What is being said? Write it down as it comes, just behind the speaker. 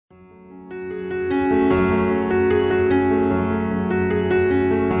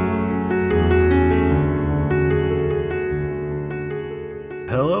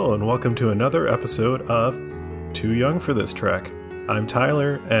welcome to another episode of Too Young for This Trek. I'm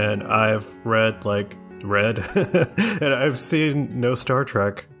Tyler, and I've read, and I've seen no Star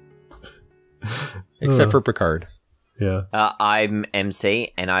Trek. Except for Picard. Yeah. I'm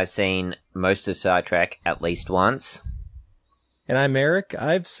MC, and I've seen most of Star Trek at least once. And I'm Eric.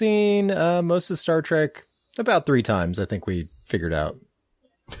 I've seen most of Star Trek about 3 times, I think we figured out.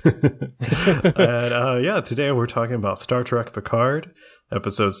 And today we're talking about Star Trek Picard,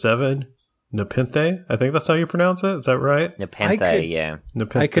 Episode 7, Nepenthe. I think that's how you pronounce it. Is that right? Nepenthe, yeah.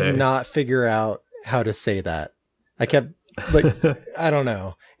 Nepenthe. I could not figure out how to say that. I kept, I don't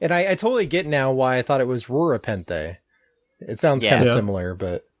know. And I totally get now why I thought it was Rurapenthe. It sounds kind of similar,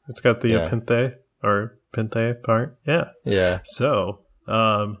 but... It's got the Nepenthe, or Penthe part. Yeah. Yeah. So,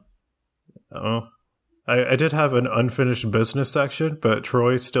 I did have an unfinished business section, but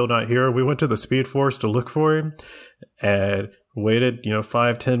Troy's still not here. We went to the Speed Force to look for him and waited,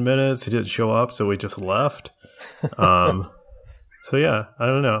 5-10 minutes. He didn't show up, so we just left. So yeah, I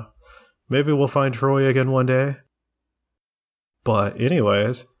don't know. Maybe we'll find Troy again one day. But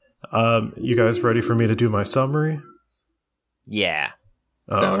anyways, you guys ready for me to do my summary? Yeah.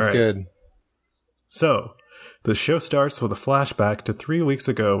 Sounds good. So, the show starts with a flashback to 3 weeks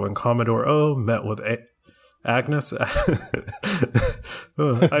ago when Commodore O met with Agnes. I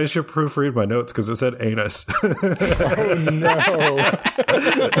should proofread my notes because it said anus. Oh, no.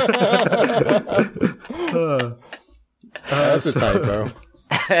 That's a typo.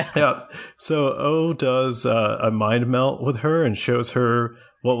 Yeah. So O does a mind melt with her and shows her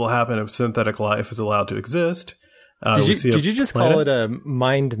what will happen if synthetic life is allowed to exist. Did you just call it a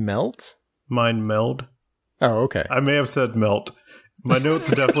mind melt? Mind meld. Oh, okay. I may have said melt. My notes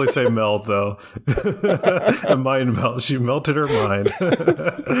definitely say meld, though. A mind melt. She melted her mind.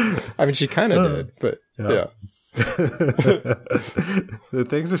 I mean, she kind of did, but yeah. The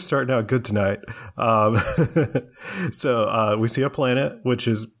things are starting out good tonight. So we see a planet, which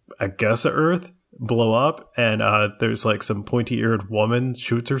is, I guess, a Earth, blow up, and there's like some pointy-eared woman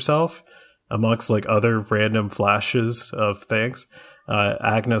shoots herself amongst like other random flashes of things.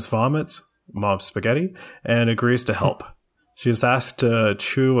 Agnes vomits, Mom Spaghetti, and agrees to help. She is asked to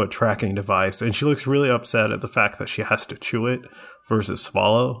chew a tracking device, and she looks really upset at the fact that she has to chew it versus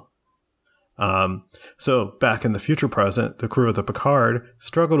swallow. So, back in the future present, the crew of the Picard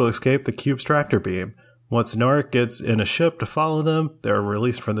struggle to escape the cube's tractor beam. Once Narek gets in a ship to follow them, they are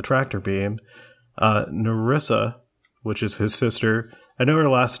released from the tractor beam. Narissa, which is his sister, I know her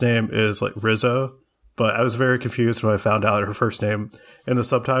last name is like Rizzo, but I was very confused when I found out her first name. In the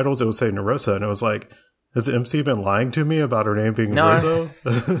subtitles, it would say Narissa, and I was like, has MC been lying to me about her name being Rizzo?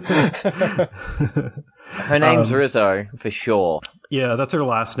 Her name's Rizzo, for sure. Yeah, that's her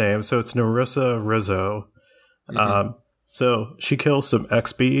last name, so it's Narissa Rizzo. Mm-hmm. So she kills some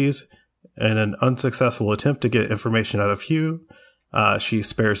XBs in an unsuccessful attempt to get information out of Hugh. She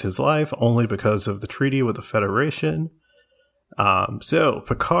spares his life only because of the treaty with the Federation. So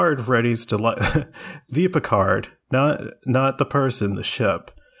Picard readies to the Picard, not the person, the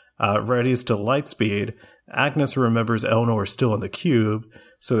ship, readies to light speed. Agnes remembers Elnor is still in the cube,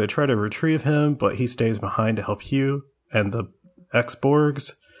 so they try to retrieve him, but he stays behind to help Hugh and the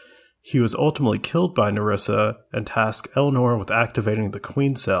X-Borgs. Hugh is ultimately killed by Narissa and tasks Elnor with activating the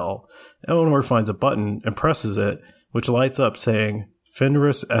Queen Cell. Elnor finds a button and presses it, which lights up saying,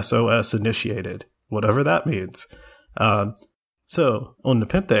 Fenris SOS initiated, whatever that means. So, on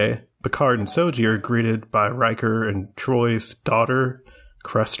Nepenthe, Picard and Soji are greeted by Riker and Troy's daughter,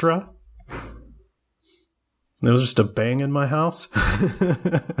 Crestra. There was just a bang in my house.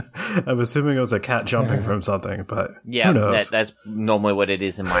 I'm assuming it was a cat jumping from something, but who knows? That's normally what it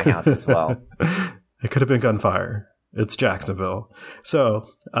is in my house as well. It could have been gunfire. It's Jacksonville. So,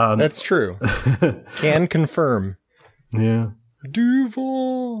 that's true. Can confirm. Yeah.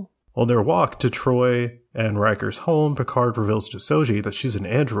 Duval. On their walk to Troy and Riker's home, Picard reveals to Soji that she's an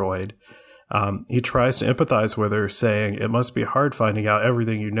android. He tries to empathize with her, saying it must be hard finding out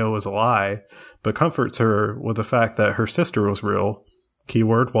everything you know is a lie, but comforts her with the fact that her sister was real.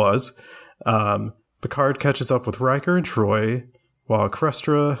 Keyword was. Picard catches up with Riker and Troy, while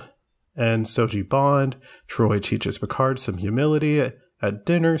Crestra and Soji bond. Troy teaches Picard some humility. At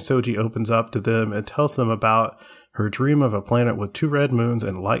dinner, Soji opens up to them and tells them about her dream of a planet with 2 red moons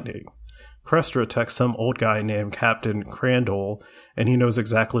and lightning. Crestra texts some old guy named Captain Crandall, and he knows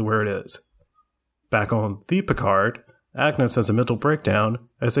exactly where it is. Back on the Picard, Agnes has a mental breakdown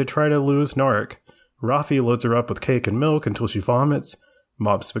as they try to lose Narek. Raffi loads her up with cake and milk until she vomits.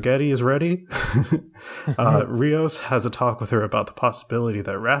 Mob Spaghetti is ready. Rios has a talk with her about the possibility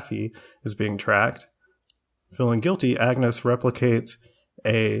that Raffi is being tracked. Feeling guilty, Agnes replicates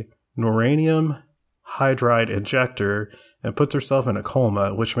a neuranium hydride injector and puts herself in a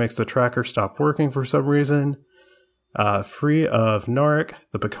coma, which makes the tracker stop working for some reason. Free of Narek,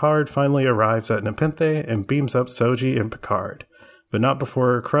 the Picard finally arrives at Nepenthe and beams up Soji and Picard, but not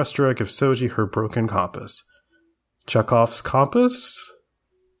before Krustra gives Soji her broken compass. Chekhov's compass?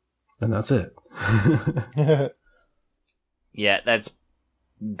 And that's it. Yeah, that's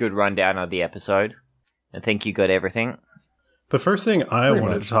good rundown of the episode. I think you got everything. The first thing I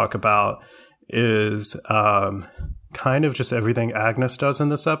wanted to talk about is kind of just everything Agnes does in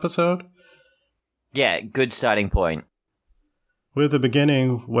this episode. Yeah, good starting point. With the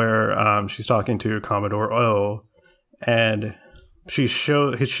beginning where she's talking to Commodore O, and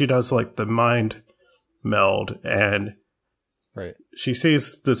she does like the mind meld, and right, she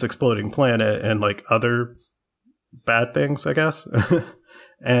sees this exploding planet and like other bad things, I guess.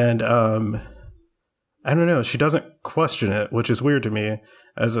 And I don't know, she doesn't question it, which is weird to me.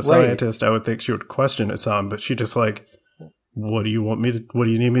 As a scientist, I would think she would question it some, but she just like, what do you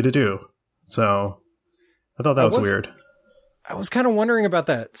need me to do? So I thought that was weird. I was kind of wondering about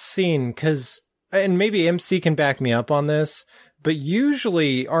that scene because, and maybe MC can back me up on this, but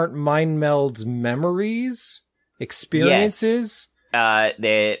usually aren't mind melds memories, experiences? Yes.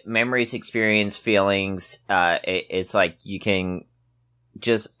 They're memories, experience, feelings. It's like you can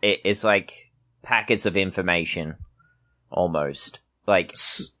just, it's like packets of information almost. Like,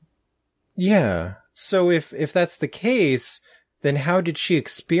 yeah. So if that's the case, then how did she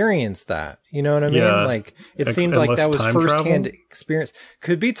experience that? You know what I mean? Yeah. Like, it seemed like that was firsthand experience.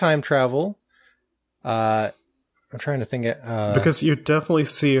 Could be time travel. I'm trying to think. Because you definitely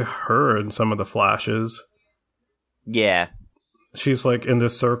see her in some of the flashes. Yeah. She's like in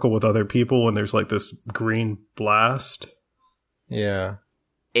this circle with other people, and there's like this green blast. Yeah.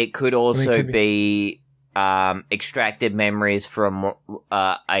 It could also be extracted memories from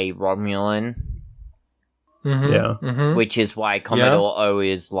a Romulan. Mm-hmm. Yeah. Mm-hmm. Which is why Commodore O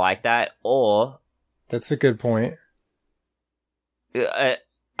is like that. Or... That's a good point. I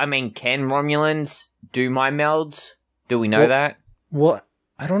mean, can Romulans do mind melds? Do we know that? Well,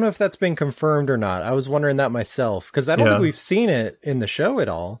 I don't know if that's been confirmed or not. I was wondering that myself, because I don't think we've seen it in the show at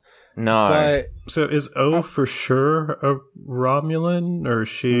all. No. But, so is O for sure a Romulan, or is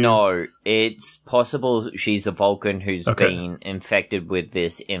she... No, it's possible she's a Vulcan who's been infected with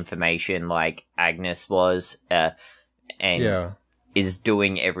this information like Agnes was, and is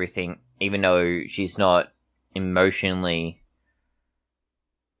doing everything, even though she's not emotionally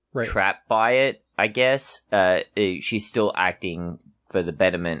trapped by it, I guess. She's still acting for the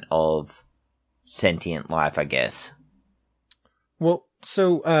betterment of sentient life, I guess. Well,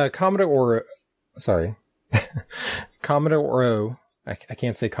 so Commodore O, I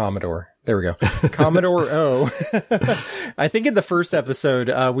can't say Commodore. There we go. Commodore O. I think in the first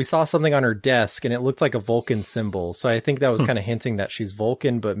episode, we saw something on her desk and it looked like a Vulcan symbol. So I think that was kind of hinting that she's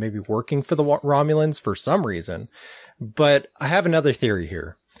Vulcan, but maybe working for the Romulans for some reason. But I have another theory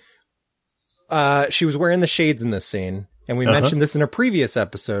here. She was wearing the shades in this scene, and we mentioned this in a previous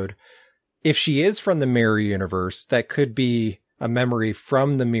episode. If she is from the Mirror Universe, that could be a memory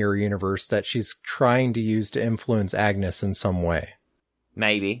from the Mirror Universe that she's trying to use to influence Agnes in some way.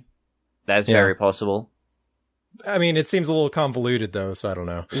 Maybe. That's very possible. I mean, it seems a little convoluted, though, so I don't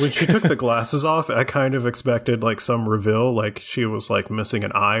know. When she took the glasses off, I kind of expected, like, some reveal, like, she was, like, missing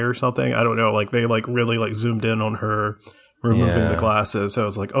an eye or something. I don't know, like, they, like, really, like, zoomed in on her removing the glasses. So I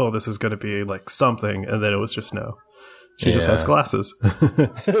was like, oh, this is going to be, like, something. And then it was just, no. She just has glasses.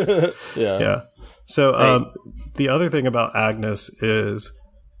 Yeah. So, the other thing about Agnes is,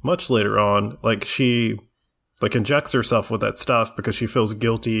 much later on, like, she, like, injects herself with that stuff because she feels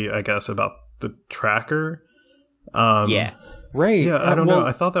guilty, I guess, about the tracker. Right. Yeah, I don't know.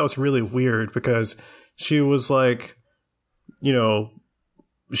 I thought that was really weird because she was like, you know,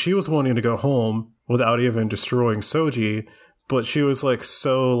 she was wanting to go home without even destroying Soji, but she was like,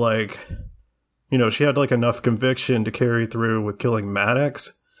 so like, you know, she had like enough conviction to carry through with killing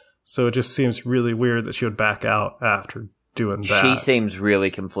Maddox. So it just seems really weird that she would back out after doing that. She seems really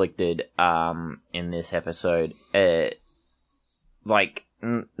conflicted in this episode. Like,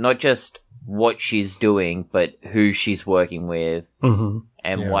 not just what she's doing, but who she's working with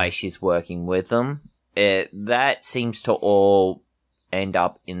and why she's working with them. That seems to all end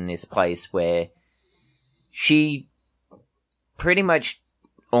up in this place where she pretty much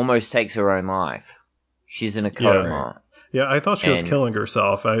almost takes her own life. She's in a coma. Yeah, I thought she was killing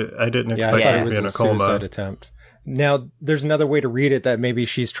herself. I didn't expect her to be in a coma. Suicide attempt. Now, there's another way to read it that maybe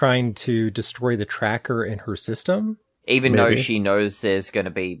she's trying to destroy the tracker in her system. Even though she knows there's going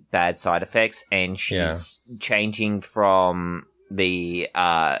to be bad side effects, and she's changing from the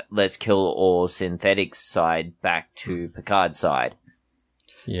let's kill all synthetics side back to Picard's side.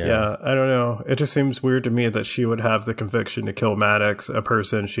 Yeah, I don't know. It just seems weird to me that she would have the conviction to kill Maddox, a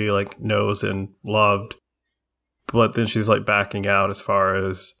person she like knows and loved, but then she's like backing out as far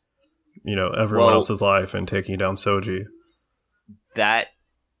as, you know, everyone else's life and taking down Soji.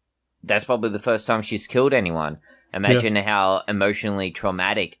 That's probably the first time she's killed anyone. Imagine how emotionally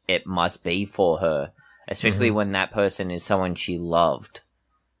traumatic it must be for her, especially when that person is someone she loved.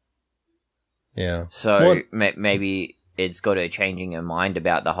 Yeah. So maybe it's got her changing her mind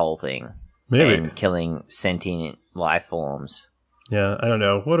about the whole thing. Maybe. And killing sentient life forms. Yeah, I don't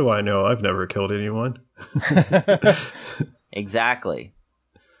know. What do I know? I've never killed anyone. Exactly.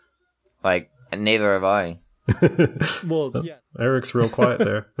 Like, neither have I. Well, yeah. Eric's real quiet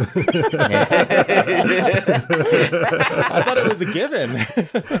there. I thought it was a given.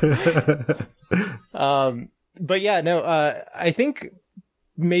 But yeah, no, I think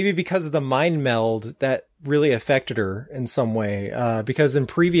maybe because of the mind meld that really affected her in some way. Because in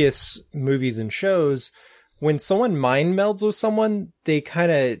previous movies and shows, when someone mind melds with someone, they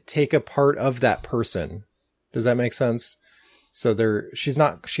kind of take a part of that person. Does that make sense? So she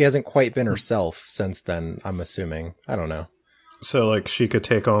hasn't quite been herself since then, I'm assuming. I don't know. So like she could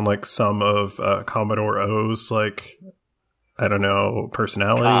take on like some of Commodore O's, like, I don't know,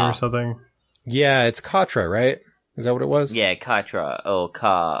 personality or something. Yeah, it's Katra, right? Is that what it was? Yeah, Katra or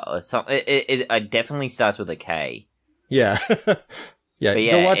Ka or something. It definitely starts with a K. Yeah. Yeah,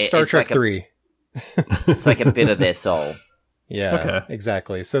 go watch Star Trek 3. It's like a bit of their soul. Yeah, okay.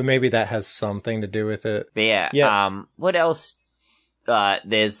 Exactly. So maybe that has something to do with it. But yeah. What else?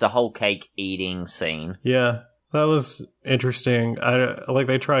 There's the whole cake eating scene. Yeah, that was interesting.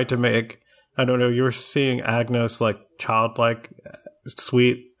 They tried to make, I don't know, you were seeing Agnes like childlike,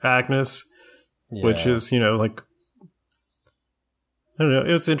 sweet Agnes, which is, you know, like, I don't know.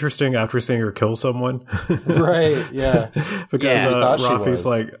 It's interesting after seeing her kill someone. Right, yeah. Because Rafi's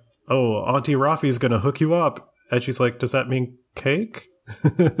like, oh, Auntie Rafi's going to hook you up. And she's like, does that mean cake?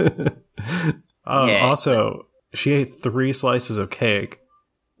 Also, she ate 3 slices of cake.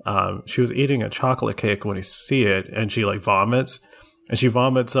 She was eating a chocolate cake when you see it, and she like vomits. And she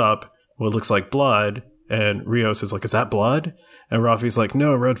vomits up what looks like blood. And Rios is like, is that blood? And Rafi's like,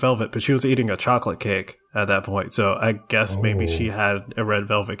 no, red velvet. But she was eating a chocolate cake at that point. So I guess maybe she had a red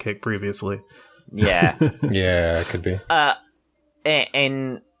velvet cake previously. Yeah. Yeah, it could be.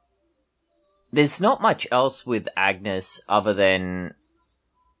 And there's not much else with Agnes other than,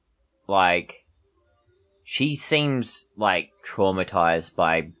 like, she seems, like, traumatized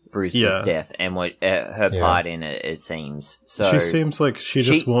by Bruce's death and what her part in it, it seems. So she seems like she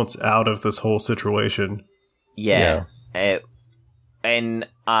just wants out of this whole situation. Yeah. And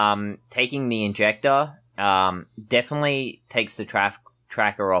taking the injector definitely takes the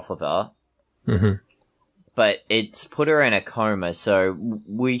tracker off of her. Mm-hmm. But it's put her in a coma, so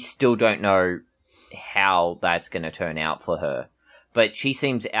we still don't know how that's going to turn out for her. But she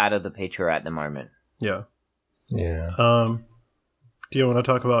seems out of the picture at the moment. Yeah. Yeah. Do you want to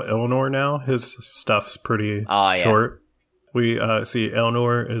talk about Eleanor now? His stuff's pretty short. We see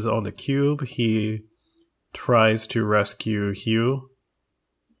Eleanor is on the cube. He tries to rescue Hugh,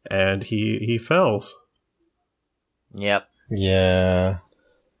 and he fails. Yep. Yeah.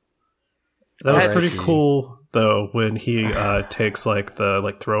 That was pretty cool, though, when he takes like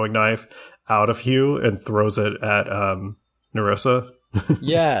the throwing knife out of Hugh and throws it at Narissa.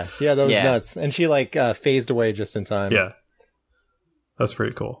 Yeah, that was nuts. And she like phased away just in time. Yeah. That's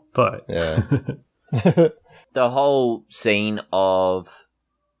pretty cool. But yeah. The whole scene of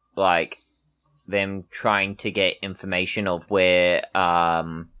like them trying to get information of where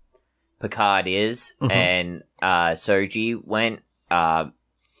Picard is and Soji went,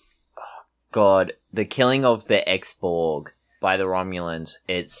 God, the killing of the X-Borg by the Romulans,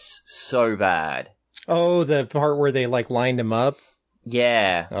 it's so bad. Oh, the part where they like lined him up?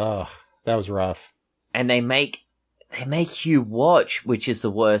 Yeah. Oh, that was rough. And they make Hugh watch, which is the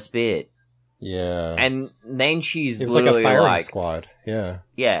worst bit. Yeah. And then she's it was like literally a firing squad. Yeah.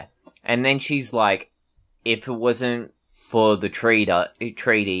 Yeah. And then she's like, if it wasn't for the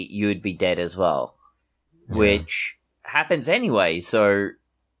treaty, you'd be dead as well. Yeah. Which happens anyway, so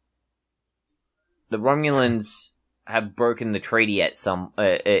the Romulans have broken the treaty at some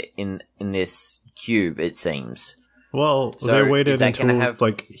in this cube, it seems. Well, so they waited until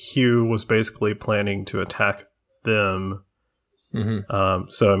like Hugh was basically planning to attack them. Mm-hmm.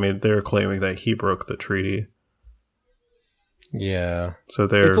 So I mean, they're claiming that he broke the treaty. Yeah. So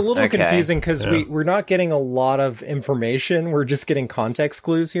it's a little confusing because we're not getting a lot of information. We're just getting context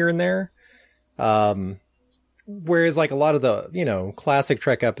clues here and there. Whereas like a lot of the, classic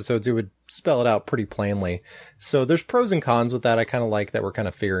Trek episodes, it would spell it out pretty plainly. So there's pros and cons with that. I kind of like that we're kind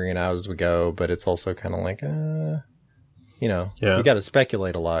of figuring it out as we go, but it's also kind of like, you got to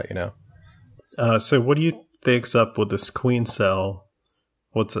speculate a lot, So what do you think's up with this queen cell?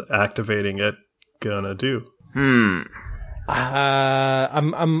 What's activating it gonna do?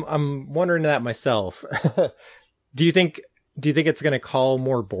 I'm wondering that myself. Do you think it's going to call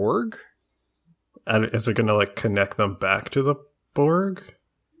more Borg? And is it gonna like connect them back to the Borg?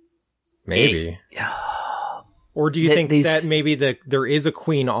 Maybe. Or do you think that maybe there is a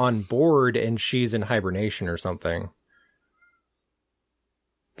queen on board and she's in hibernation or something?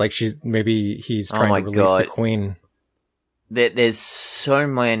 Like he's trying to release the queen. There's so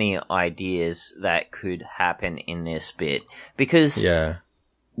many ideas that could happen in this bit because,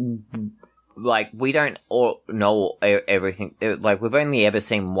 like, we don't all know everything. Like, we've only ever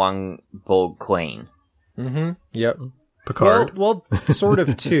seen one Borg queen. Mm-hmm. Yep. Picard. Well, sort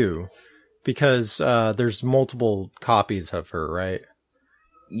of two, because there's multiple copies of her, right?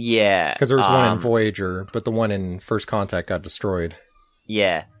 Yeah. Because there was one in Voyager, but the one in First Contact got destroyed.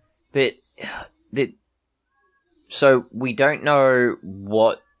 Yeah, but so we don't know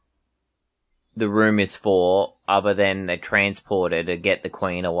what the room is for, other than they transport her to get the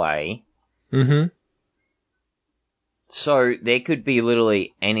Queen away. Mm-hmm. So there could be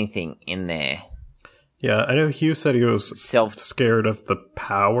literally anything in there. Yeah, I know Hugh said he was scared of the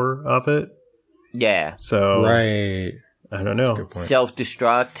power of it. Yeah. So right. I don't know.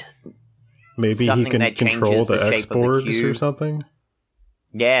 Self-destruct. Maybe he can control the X-Borgs or something.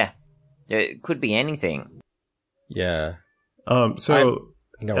 Yeah. It could be anything. Yeah. So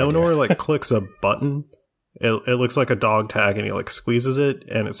Eleanor like clicks a button. It looks like a dog tag, and he like squeezes it,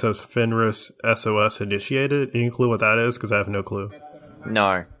 and it says Fenris SOS initiated. Any clue what that is? Because I have no clue.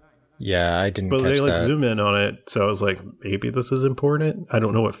 No. Yeah, I didn't. But catch they like that. zoom in on it, so I was like, maybe this is important. I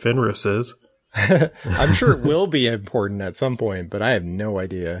don't know what Fenris is. I'm sure it will be important at some point, but I have no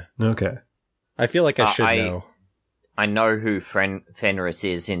idea. Okay. I feel like I should know. I know who Fenris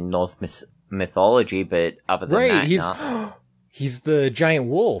is in Norse mythology, but other than that, he's the giant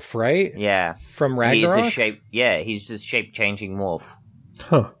wolf, right? Yeah. From Ragnarok? He's the shape-changing wolf.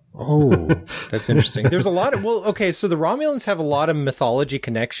 Huh. Oh, that's interesting. There's a lot of... Well, okay, so the Romulans have a lot of mythology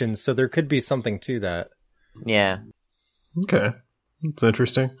connections, so there could be something to that. Yeah. Okay. That's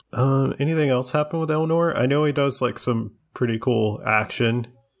interesting. Anything else happen with Eleanor? I know he does, like, some pretty cool action.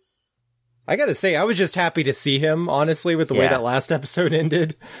 I gotta say, I was just happy to see him, honestly, with the way that last episode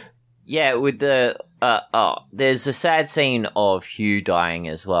ended. Yeah, with the... there's a sad scene of Hugh dying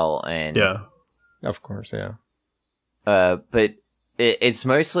as well, and... Yeah. Of course, yeah. But it's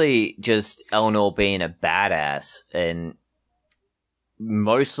mostly just Eleanor being a badass, and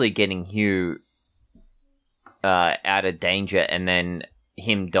mostly getting Hugh out of danger, and then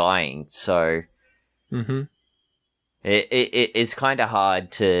him dying, so... Mm-hmm. It's kind of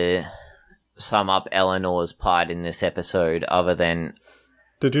hard to sum up Eleanor's part in this episode, other than...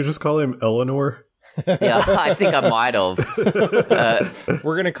 Did you just call him Eleanor? Yeah, I think I might have.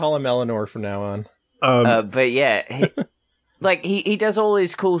 We're going to call him Eleanor from now on. But yeah, he does all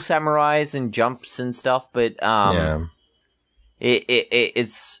these cool samurais and jumps and stuff, but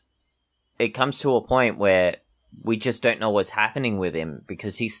it comes to a point where we just don't know what's happening with him,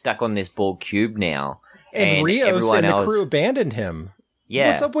 because he's stuck on this Borg cube now. And Rios and the crew abandoned him. Yeah.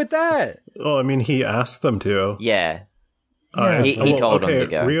 What's up with that? Oh, I mean, he asked them to. Yeah. He told them to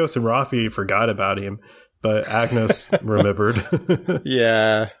go. Rios and Rafi forgot about him, but Agnes remembered.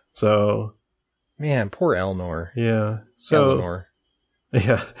 Yeah. So... Man, poor Eleanor. Yeah. So... Eleanor.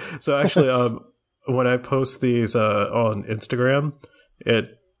 Yeah. So actually, when I post these on Instagram,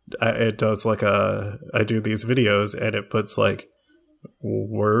 it does like I do these videos, and it puts like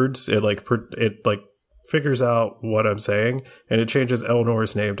words. It figures out what I'm saying, and it changes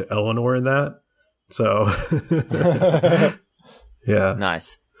Eleanor's name to Eleanor in that. So, yeah.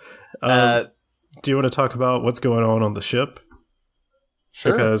 Nice. Do you want to talk about what's going on the ship?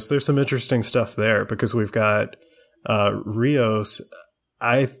 Sure. Because there's some interesting stuff there, because we've got Rios.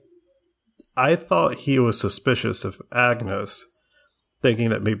 I thought he was suspicious of Agnes, thinking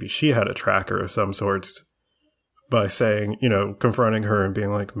that maybe she had a tracker of some sorts, by saying, confronting her and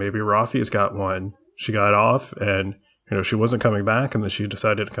being like, maybe Rafi's got one. She got off, and she wasn't coming back, and then she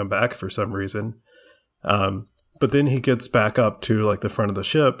decided to come back for some reason. But then he gets back up to like the front of the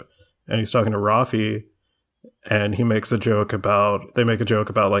ship, and he's talking to Rafi, and they make a joke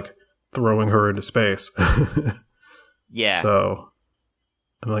about like throwing her into space. Yeah. So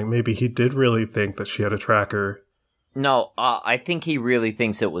I'm like, maybe he did really think that she had a tracker. No, I think he really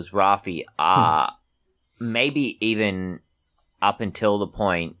thinks it was Rafi. maybe even up until the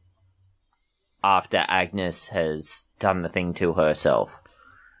point after Agnes has done the thing to herself.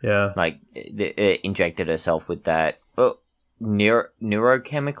 Yeah. Like, injected herself with that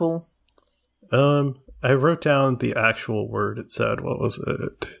neurochemical. I wrote down the actual word it said. What was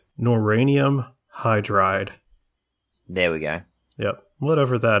it? Noranium hydride. There we go. Yep.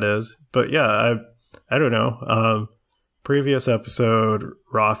 Whatever that is. But yeah, I don't know. Previous episode,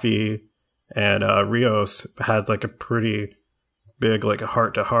 Rafi and Rios had like a pretty big, like a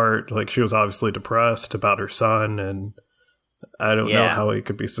heart-to-heart. Like, she was obviously depressed about her son, and I don't know how he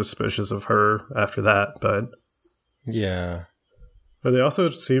could be suspicious of her after that, but... Yeah. But they also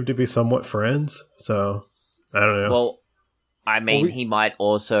seem to be somewhat friends, so I don't know. Well, I mean, he might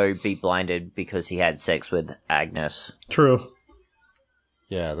also be blinded because he had sex with Agnes. True.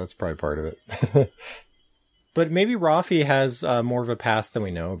 Yeah, that's probably part of it. But maybe Rafi has more of a past than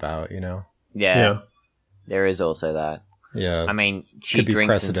we know about, you know? Yeah. There is also that. Yeah. I mean, she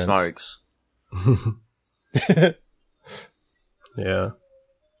drinks and smokes. Yeah.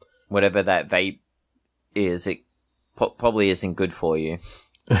 Whatever that vape is, it probably isn't good for you.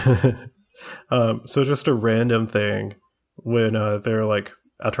 So just a random thing, when they're like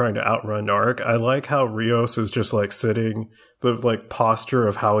trying to outrun Narc, I like how Rios is just like sitting, the like posture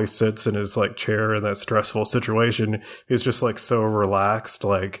of how he sits in his like chair in that stressful situation is just like so relaxed,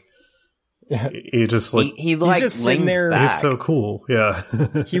 like he just like he like just sitting there. Back. He's so cool. Yeah.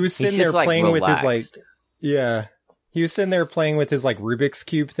 He was sitting there playing with his like he was sitting there playing with his like Rubik's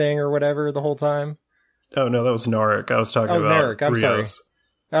Cube thing or whatever the whole time. Oh no, that was Narc. I was talking about Narc. I'm Rios. sorry.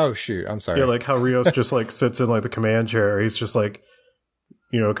 Oh shoot, I'm sorry. Yeah, like how Rios just like sits in like the command chair. He's just like,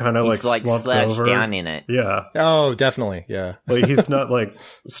 you know, kind of like slumped over down in it. Yeah. Oh, definitely. Yeah. Like he's not like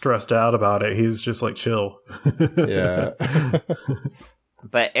stressed out about it. He's just like chill. Yeah.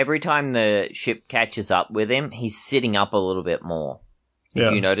 But every time the ship catches up with him, he's sitting up a little bit more.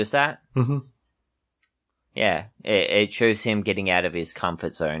 Did you notice that? Mm-hmm. Yeah, it shows him getting out of his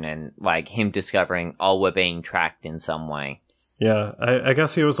comfort zone and like him discovering, oh, we're being tracked in some way. Yeah, I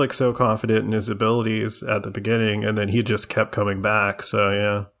guess he was like so confident in his abilities at the beginning, and then he just kept coming back. So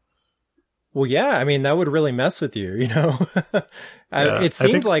yeah. Well, yeah, I mean that would really mess with you, you know. It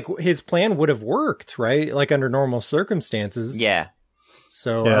seemed like his plan would have worked, right? Like under normal circumstances. Yeah.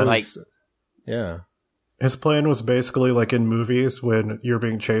 So his plan was basically like in movies when you're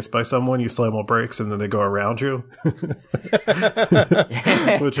being chased by someone, you slam on brakes and then they go around you.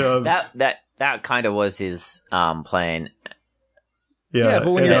 Which that kind of was his plan. Yeah,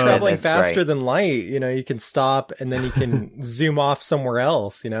 but when you're traveling faster than light, you know, you can stop and then you can zoom off somewhere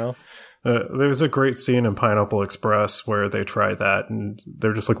else, you know. There was a great scene in Pineapple Express where they try that and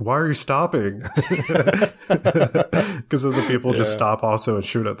they're just like, why are you stopping? Because the people just stop also and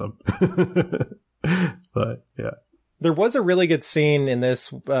shoot at them. But yeah. There was a really good scene in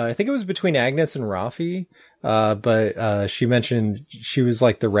this. I think it was between Agnes and Rafi. But she mentioned she was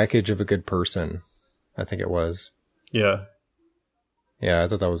like the wreckage of a good person. I think it was. Yeah. Yeah, I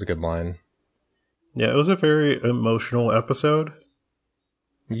thought that was a good line. Yeah, it was a very emotional episode.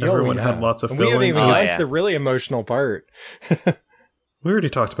 Everyone had lots of feelings. We haven't even gotten to the really emotional part. We already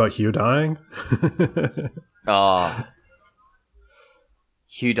talked about Hugh dying.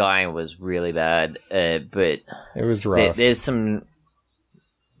 Hugh dying was really bad, but it was rough. There's some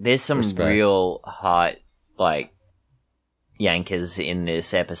Respect. Real heart like yankers in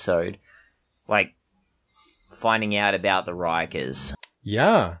this episode, like finding out about the Rikers.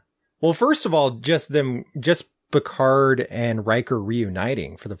 Yeah. Well, first of all, just Picard and Riker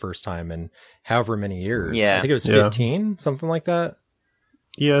reuniting for the first time in however many years. Yeah. I think it was 15, something like that.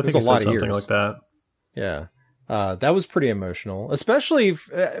 Yeah, I think it was something like that. Yeah. That was pretty emotional, especially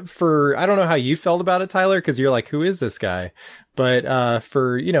for, I don't know how you felt about it, Tyler, because you're like, who is this guy? But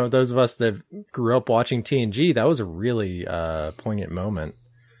for, you know, those of us that grew up watching TNG, that was a really poignant moment.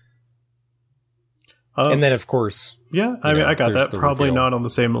 And then, of course... Yeah, I mean, I got that. Probably not on the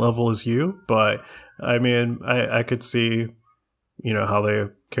same level as you, but I mean, I could see, you know, how they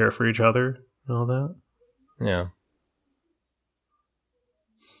care for each other and all that. Yeah.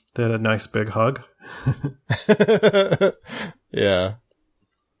 They had a nice big hug. Yeah.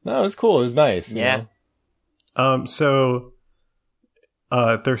 No, it was cool. It was nice. Yeah. So,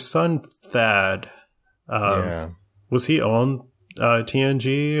 their son, Thad, was he on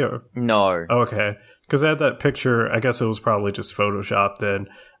TNG? Or? No. Oh, okay. Because I had that picture, I guess it was probably just Photoshopped then,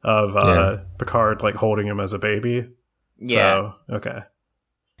 of Picard, like, holding him as a baby. Yeah. So, okay.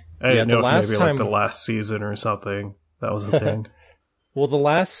 I didn't know if maybe, like, the last season or something, that was a thing. Well, the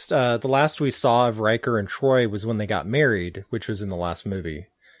last we saw of Riker and Troy was when they got married, which was in the last movie.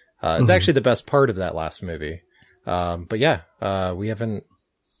 It's actually the best part of that last movie. But yeah, they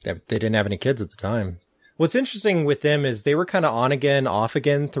didn't have any kids at the time. What's interesting with them is they were kind of on again, off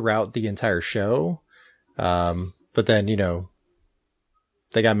again throughout the entire show. But then,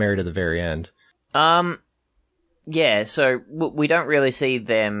 they got married at the very end. Yeah, so we don't really see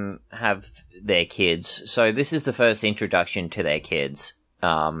them have their kids. So this is the first introduction to their kids,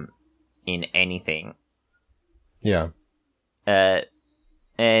 in anything. Yeah.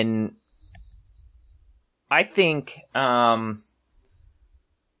 And I think,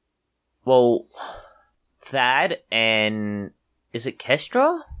 Thad and is it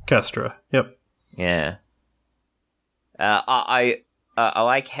Kestra? Kestra, yep. Yeah. I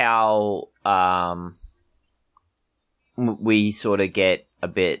like how we sort of get a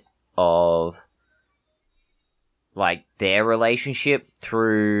bit of like their relationship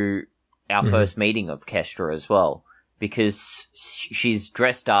through our first meeting of Kestra as well, because she's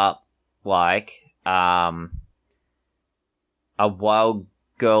dressed up like a wild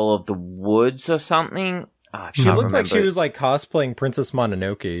girl of the woods or something. She looked like she was like cosplaying Princess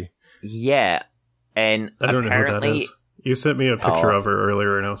Mononoke. Yeah, and I don't know who that is. You sent me a picture of her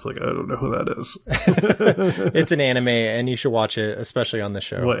earlier, and I was like, I don't know who that is. It's an anime, and you should watch it, especially on the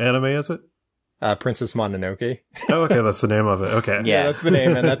show. What anime is it? Princess Mononoke. Oh, okay, that's the name of it. Okay. Yeah, that's the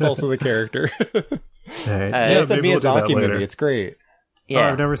name, and that's also the character. Hey, it's a Miyazaki movie. It's great. Yeah. Oh,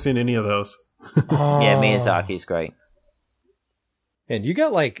 I've never seen any of those. Yeah, Miyazaki's great. And you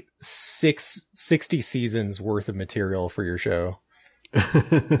got like 60 seasons worth of material for your show.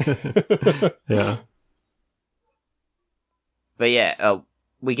 Yeah. But yeah,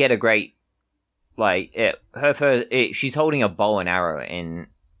 we get a great, she's holding a bow and arrow, and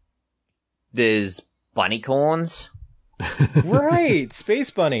there's bunnycorns. Right, space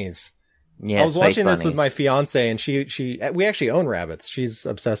bunnies. Yeah, I was watching this with my fiance, and we actually own rabbits. She's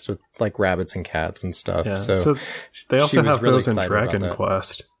obsessed with like rabbits and cats and stuff. Yeah. So they also have really those in Dragon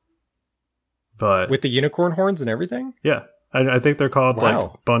Quest. But with the unicorn horns and everything? Yeah. I think they're called like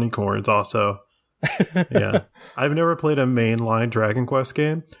bunnycorns also. Yeah. I've never played a mainline Dragon Quest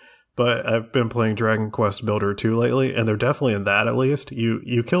game, but I've been playing Dragon Quest Builder 2 lately, and they're definitely in that at least.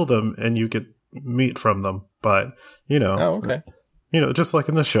 You kill them and you get meat from them, but Oh, okay. Just like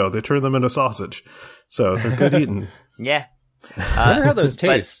in the show, they turn them into sausage. So they're good eating. Yeah. I wonder how those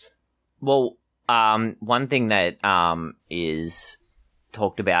taste. One thing that is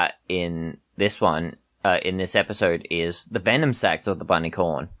talked about in this one, in this episode, is the venom sacs of the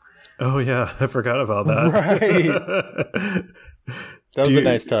bunnycorn. Oh, yeah. I forgot about that. Right. That was a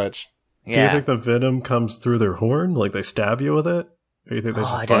nice touch. Yeah. Do you think the venom comes through their horn? Like they stab you with it? Or you think they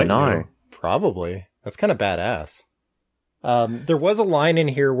just I don't know. You? Probably. That's kind of badass. There was a line in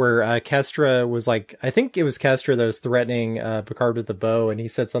here where Kestra was like, I think it was Kestra that was threatening Picard with the bow, and he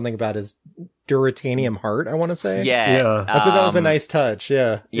said something about his Duratanium heart, I want to say. Yeah. I thought that was a nice touch,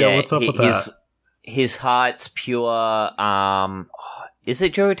 yeah. Yeah, what's up with that? His heart's pure, is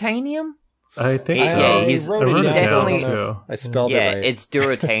it Duratanium? I think so. Yeah, I wrote it down. I spelled it right. It's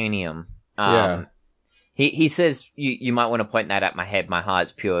Duratanium. Yeah. He says, you might want to point that at my head, my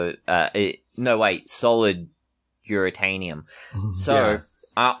heart's pure, solid Duratanium. So,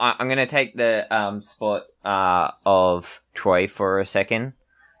 I'm going to take the spot of Troy for a second,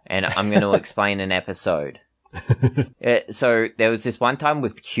 and I'm going to explain an episode. So, there was this one time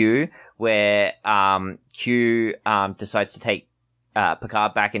with Q where Q decides to take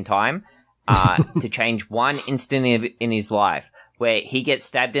Picard back in time to change one instant in his life where he gets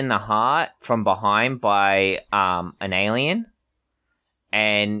stabbed in the heart from behind by an alien,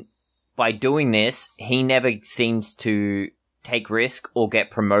 and by doing this, he never seems to take risk or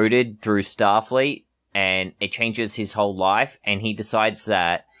get promoted through Starfleet, and it changes his whole life, and he decides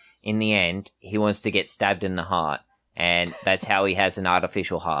that, in the end, he wants to get stabbed in the heart, and that's how he has an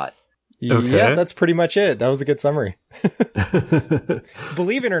artificial heart. Okay. Yeah, that's pretty much it. That was a good summary.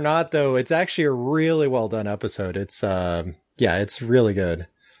 Believe it or not, though, it's actually a really well done episode. It's it's really good.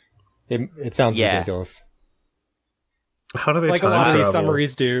 It sounds ridiculous. How do they like a lot of these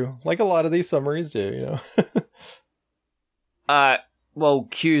summaries do? Like a lot of these summaries do, Well,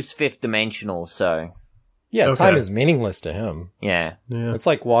 Q's fifth dimensional, so yeah, time is meaningless to him. Yeah. It's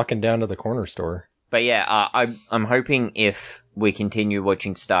like walking down to the corner store. But yeah, I'm hoping if we continue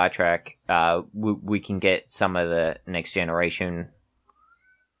watching Star Trek, we can get some of the Next Generation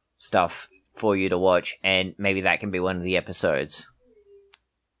stuff for you to watch, and maybe that can be one of the episodes.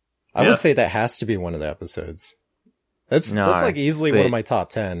 I would say that has to be one of the episodes. That's like easily one of my top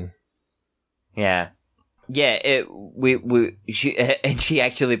 10. Yeah. Yeah, she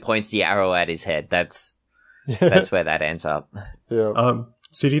actually points the arrow at his head. That's where that ends up. Yeah.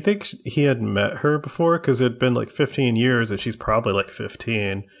 So do you think he had met her before? Because it had been like 15 years and she's probably like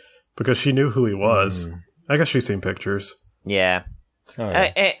 15 because she knew who he was. I guess she's seen pictures. Yeah. Oh,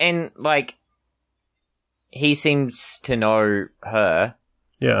 yeah. And like, he seems to know her.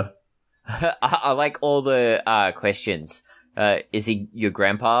 Yeah. I like all the questions. Is he your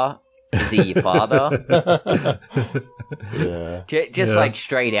grandpa? Is he your father? Yeah. Just like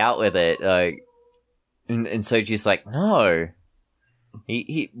straight out with it. Like, and so just like, no.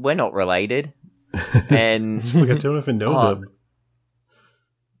 We're not related. And Just like, I don't even know them.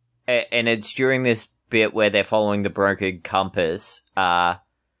 And it's during this bit where they're following the broken compass,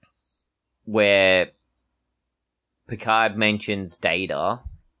 where Picard mentions Data,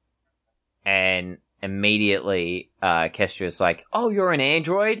 and immediately Kestra's like, oh, you're an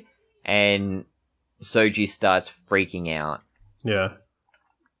android? And Soji starts freaking out. Yeah.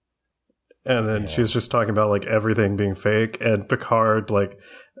 And then she's just talking about like everything being fake, and Picard, like,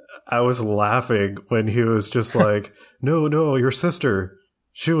 I was laughing when he was just like, no, your sister,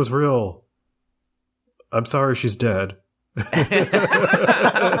 she was real. I'm sorry she's dead.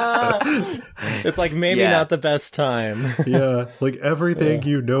 It's like maybe not the best time. Yeah, like everything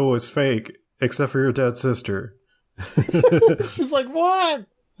you know is fake except for your dead sister. She's like, what?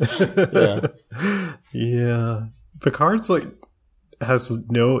 Yeah. Picard's like has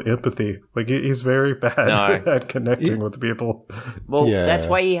no empathy. Like he's very bad at connecting with people. Well, that's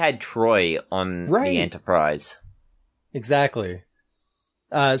why he had Troy on the Enterprise. Exactly.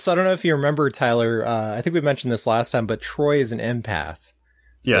 So I don't know if you remember, Tyler, I think we mentioned this last time, but Troy is an empath.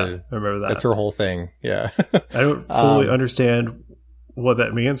 Yeah, So I remember that. That's her whole thing. Yeah. I don't fully understand what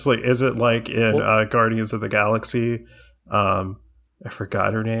that means. Like, is it like in Guardians of the Galaxy? I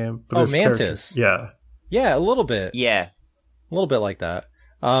forgot her name. But Mantis. Yeah. Yeah, a little bit. Yeah. A little bit like that.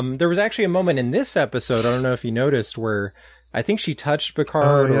 There was actually a moment in this episode, I don't know if you noticed, where I think she touched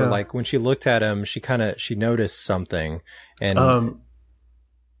Picard, or like when she looked at him, she noticed something. And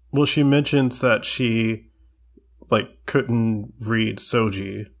well, she mentions that she like couldn't read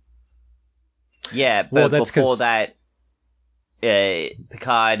Soji. Yeah, but before that,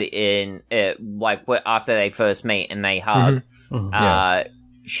 Picard after they first meet and they hug,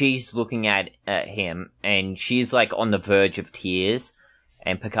 she's looking at him and she's like on the verge of tears,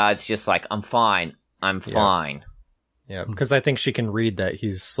 and Picard's just like, I'm fine. Yeah, because I think she can read that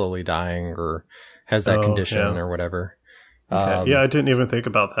he's slowly dying or has that condition or whatever. Okay. I didn't even think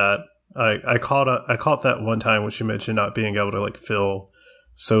about that. I caught that one time when she mentioned not being able to like feel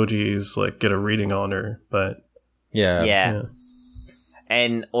Soji's like get a reading on her, but yeah.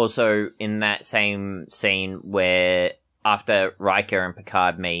 And also in that same scene where after Riker and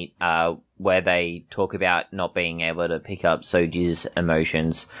Picard meet, where they talk about not being able to pick up Soji's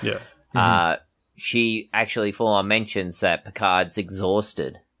emotions, she actually full on mentions that Picard's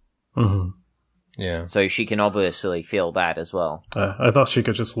exhausted. Mm-hmm. Yeah. So she can obviously feel that as well. I thought she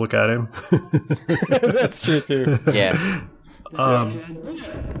could just look at him. That's true too. Yeah.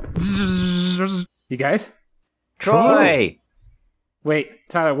 You guys? Troy! Wait,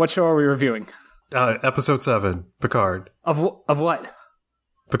 Tyler, what show are we reviewing? Episode 7, Picard. Of what?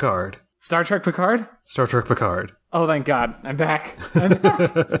 Picard. Star Trek Picard? Star Trek Picard. Oh, thank God. I'm back. I'm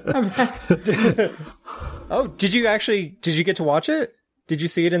back. Oh, did you get to watch it? Did you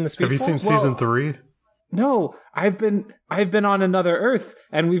see it in the speed? Have you seen season 3? No, I've been on another Earth,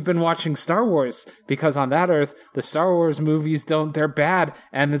 and we've been watching Star Wars, because on that Earth, the Star Wars movies they're bad,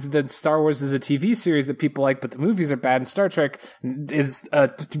 and the Star Wars is a TV series that people like, but the movies are bad, and Star Trek is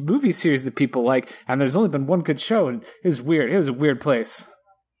a movie series that people like, and there's only been one good show, and it was weird. It was a weird place.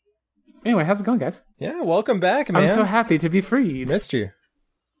 Anyway, how's it going, guys? Yeah, welcome back, man. I'm so happy to be freed. Missed you.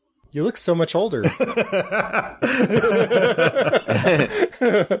 You look so much older.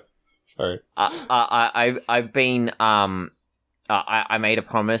 Sorry. I've been I made a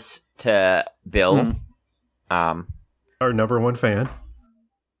promise to Bill, our number one fan.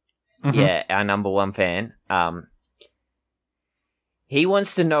 Yeah, our number one fan. He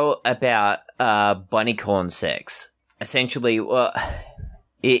wants to know about bunnycorn sex. Essentially,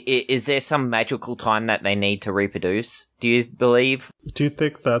 is there some magical time that they need to reproduce? Do you believe? Do you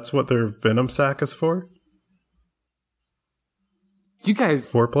think that's what their venom sac is for? You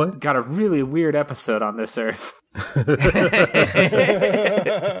guys Foreplay? Got a really weird episode on this Earth.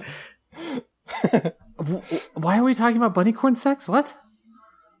 Why are we talking about bunnycorn sex? What?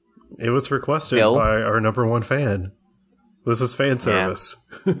 It was requested Bill? by our number one fan. This is fan service.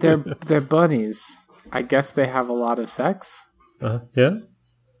 They're bunnies. I guess they have a lot of sex. Yeah.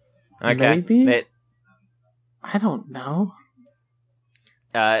 Okay. Maybe? I don't know.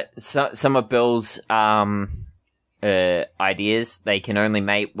 Some of Bill's ideas. They can only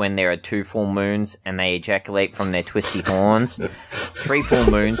mate when there are 2 full moons, and they ejaculate from their twisty horns. 3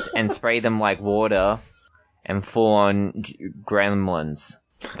 full moons, and spray them like water, and full on gremlins.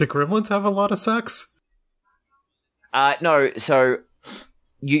 Do gremlins have a lot of sex? No, so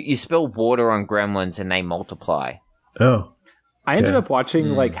you spill water on gremlins and they multiply. Oh. I ended up watching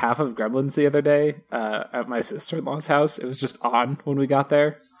like half of Gremlins the other day at my sister-in-law's house. It was just on when we got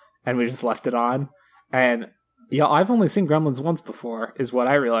there, and we just left it on. And I've only seen Gremlins once before, is what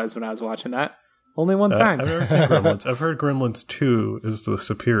I realized when I was watching that. Only one time. I've never seen Gremlins. I've heard Gremlins 2 is the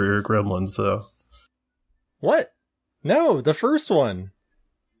superior Gremlins, though. What? No, the first one.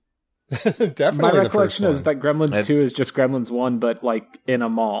 Definitely. My recollection is that Gremlins 2 is just Gremlins 1, but like in a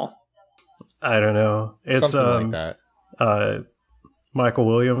mall. I don't know. It's something like that. Michael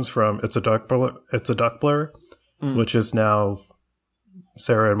Williams from It's a Duck Blur, which is now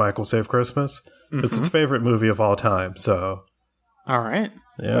Sarah and Michael Save Christmas. Mm-hmm. It's his favorite movie of all time. So, all right,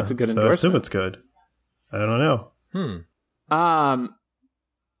 yeah, that's a good endorsement. I assume it's good. I don't know.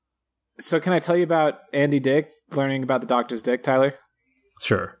 So can I tell you about Andy Dick learning about the Doctor's dick, Tyler?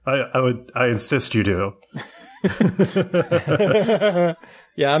 Sure. I insist you do.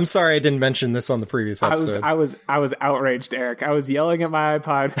 Yeah, I'm sorry I didn't mention this on the previous episode. I was outraged, Eric. I was yelling at my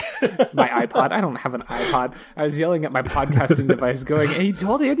iPod. I don't have an iPod. I was yelling at my podcasting device going, hey, he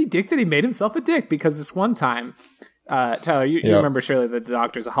told Andy Dick that he made himself a dick because this one time, Tyler, you remember surely that the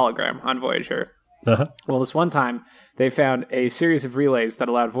Doctor's a hologram on Voyager. Uh-huh. Well, this one time, they found a series of relays that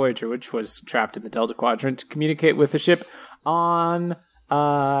allowed Voyager, which was trapped in the Delta Quadrant, to communicate with the ship on...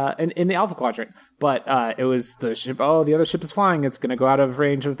 in the Alpha Quadrant, but it was the ship. Oh, the other ship is flying. It's going to go out of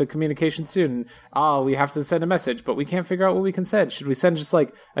range of the communication soon. Oh, we have to send a message, but we can't figure out what we can send. Should we send just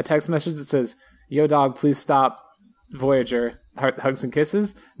like a text message that says, "Yo, dog, please stop, Voyager, hugs and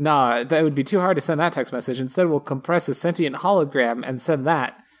kisses"? Nah, that would be too hard to send that text message. Instead, we'll compress a sentient hologram and send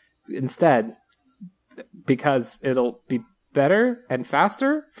that instead, because it'll be better and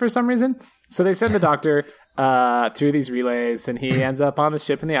faster for some reason. So they send the Doctor through these relays, and he ends up on the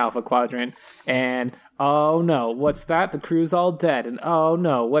ship in the Alpha Quadrant, and oh no, what's that? The crew's all dead, and oh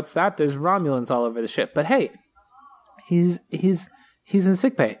no, what's that? There's Romulans all over the ship. But hey, he's in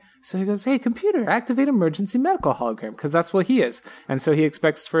sickbay. So he goes, hey, computer, activate emergency medical hologram, because that's what he is. And so he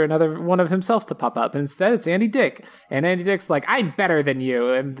expects for another one of himself to pop up. And instead, it's Andy Dick. And Andy Dick's like, I'm better than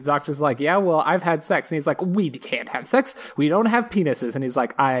you. And the Doctor's like, yeah, well, I've had sex. And he's like, we can't have sex. We don't have penises. And he's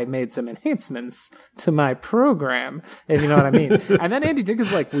like, I made some enhancements to my program, if you know what I mean. And then Andy Dick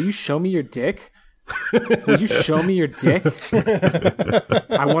is like, will you show me your dick? Will you show me your dick?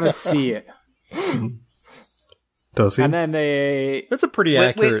 I want to see it. Does he? And then that's a pretty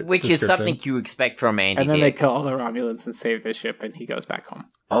accurate which is something you expect from Andy And then Dick. they kill all the Romulans and save the ship, and he goes back home.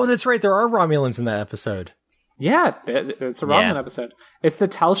 Oh, that's right. There are Romulans in that episode. Yeah, it's a Romulan episode. It's the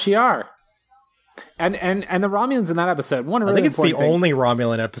Tal Shiar. And the Romulans in that episode, one really I think it's the important thing, only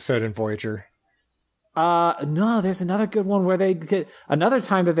Romulan episode in Voyager. No, there's another good one where they get another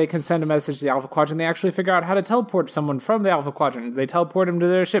time that they can send a message to the Alpha Quadrant. They actually figure out how to teleport someone from the Alpha Quadrant. They teleport him to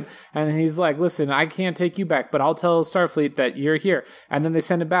their ship, and he's like, listen, I can't take you back, but I'll tell Starfleet that you're here. And then they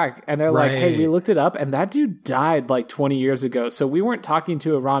send it back, and they're like, hey, we looked it up, and that dude died like 20 years ago. So we weren't talking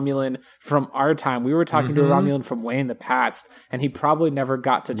to a Romulan from our time. We were talking to a Romulan from way in the past, and he probably never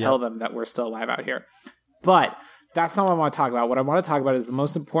got to tell them that we're still alive out here. But that's not what I want to talk about. What I want to talk about is the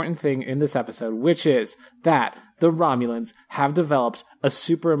most important thing in this episode, which is that the Romulans have developed a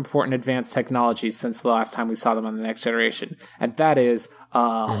super important advanced technology since the last time we saw them on the Next Generation. And that is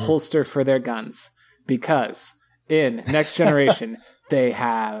a holster for their guns. Because in Next Generation, they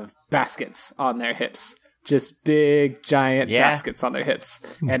have baskets on their hips. Just big, giant baskets on their hips.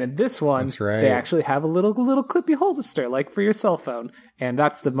 And in this one, they actually have a little clippy holster, like for your cell phone. And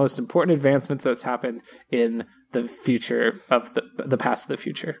that's the most important advancement that's happened in the future of the past of the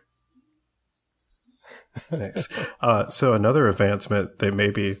future. Nice. So another advancement they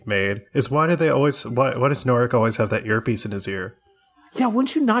maybe made is why does Norik always have that earpiece in his ear? Yeah,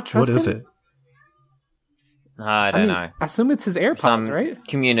 wouldn't you not trust him? What is it? I don't know. I assume it's his AirPods, right?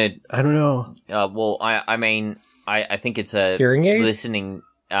 I don't know. Well, I think it's a hearing aid listening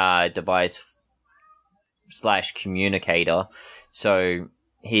device / communicator. So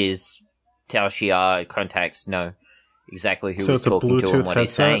his Tal Shiar contacts know exactly who he's talking to and what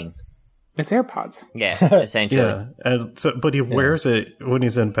he's saying. It's AirPods. Yeah, essentially. Yeah, and but he wears it when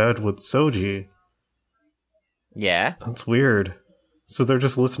he's in bed with Soji. Yeah, that's weird. So they're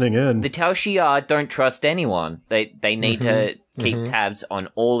just listening in. The Tal Shiar don't trust anyone. They need to keep tabs on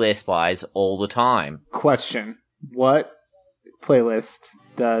all their spies all the time. Question: what playlist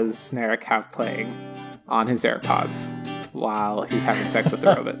does Narek have playing on his AirPods while he's having sex with the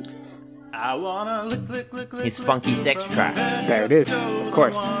robot. I wanna lick, His funky sex tracks. There it is, of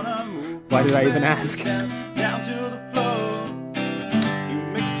course. Why did I even ask? down to the floor. You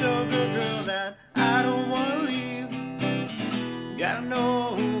make so good, girl, that I don't wanna leave. Gotta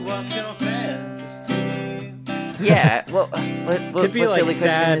know what's your fantasy. Yeah, well, Could be what like silly question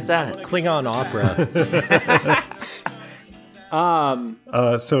sad is that? Klingon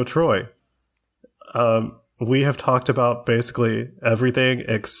opera. So Troy, we have talked about basically everything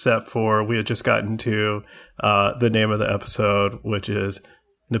except for we had just gotten to the name of the episode, which is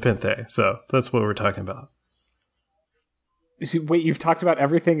Nepenthe. So that's what we're talking about. Wait, you've talked about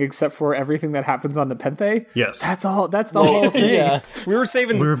everything except for everything that happens on Nepenthe? Yes. That's all. That's the whole thing. Yeah, we were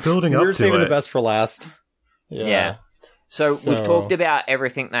building up. We were saving it. the best for last. Yeah. So we've talked about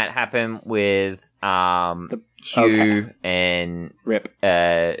everything that happened with Hugh and Rip.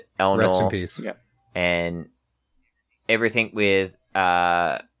 Eleanor. Rest in peace. Yeah. And everything with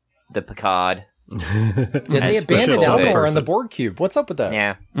the Picard. Yeah, they abandoned Eleanor on the Borg cube. What's up with that?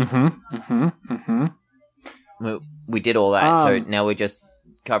 Yeah. We did all that, so now we're just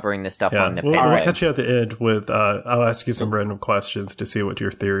covering the stuff on the We'll catch you at the end with, I'll ask you some random questions to see what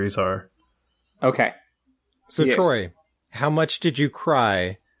your theories are. Okay. So, Troy, how much did you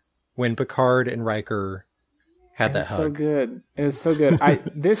cry when Picard and Riker had that hug? So good. It was so good.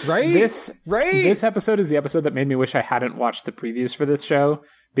 This episode is the episode that made me wish I hadn't watched the previews for this show,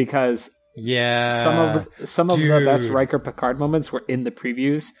 because some of the best Riker Picard moments were in the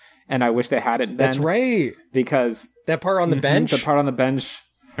previews, and I wish they hadn't been. That's right. Because that part on the bench, the part on the bench,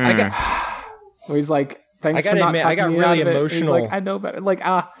 I got where he's like, "Thanks for not talking I got me really out of it." emotional. He's like, "I know better." Like,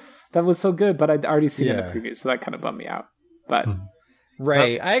 that was so good, but I'd already seen it in the previews, so that kind of bummed me out. But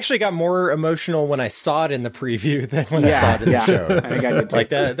right, I actually got more emotional when I saw it in the preview than when I saw it in the show. I think I did too. Like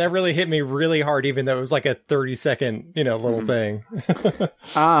that really hit me really hard, even though it was like a 30-second, little thing.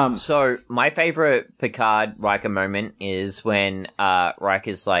 So my favorite Picard Riker moment is when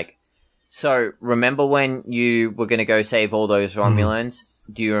Riker's like, "So remember when you were going to go save all those Romulans?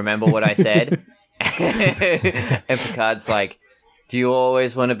 Do you remember what I said?" And Picard's like, "Do you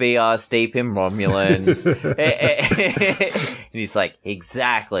always want to be ass deep in Romulans?" And he's like,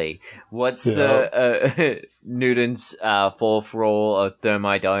 "Exactly. What's the Newton's fourth rule of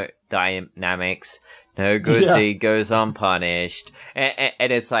thermodynamics? No good deed goes unpunished."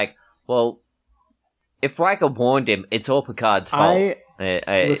 And it's like, well, if Riker warned him, it's all Picard's fault.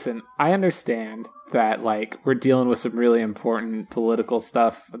 Listen, I understand that, like, we're dealing with some really important political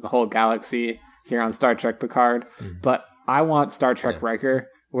stuff in the whole galaxy here on Star Trek Picard, but I want Star Trek Riker,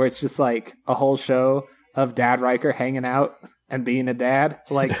 where it's just like a whole show of Dad Riker hanging out and being a dad.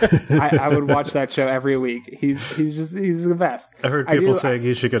 Like, I would watch that show every week. He's the best. I heard people saying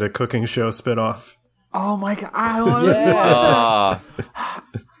he should get a cooking show spinoff. Oh my god, I want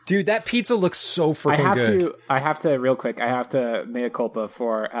Dude, that pizza looks so freaking good. I have to, real quick, I have to mea culpa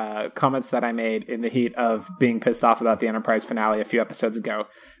for comments that I made in the heat of being pissed off about the Enterprise finale a few episodes ago,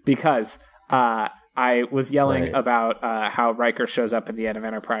 because I was yelling about how Riker shows up at the end of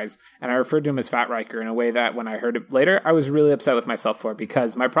Enterprise, and I referred to him as Fat Riker in a way that when I heard it later, I was really upset with myself for,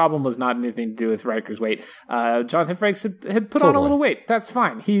 because my problem was not anything to do with Riker's weight. Jonathan Frakes had put on a little weight. That's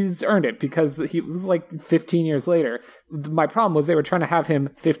fine. He's earned it, because he was like 15 years later. My problem was they were trying to have him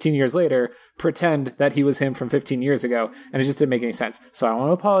 15 years later pretend that he was him from 15 years ago, and it just didn't make any sense. So I want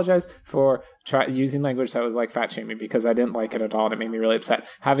to apologize for using language that was like fat shaming, because I didn't like it at all, and it made me really upset.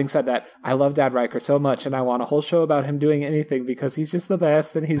 Having said that, I love Dad Riker so much, and I want a whole show about him doing anything, because he's just the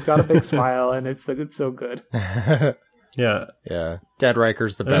best, and he's got a big smile, and it's so good. Yeah. Dad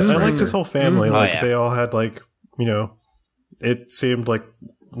Riker's the best. I liked his whole family. They all had, like, it seemed like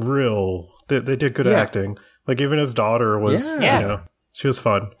real. They did good acting. Like, even his daughter was, she was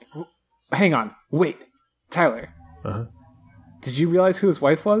fun. Hang on. Wait. Tyler. Did you realize who his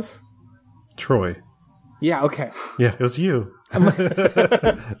wife was? Troy. Yeah, okay. Yeah, it was you. I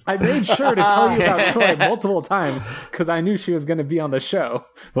made sure to tell you about Troy multiple times, because I knew she was going to be on the show.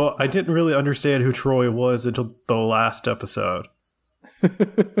 Well, I didn't really understand who Troy was until the last episode.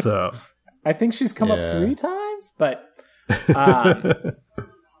 So I think she's come up 3 times, but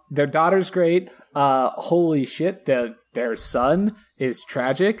their daughter's great. Holy shit, their son is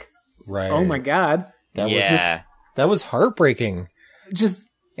tragic. Right. Oh my god. That was heartbreaking.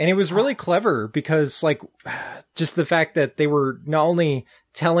 And it was really clever, because, like, just the fact that they were not only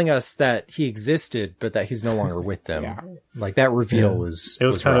telling us that he existed, but that he's no longer with them. Like, that reveal was... It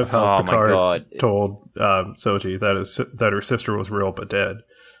was kind rough. of how Picard told Soji that her sister was real but dead.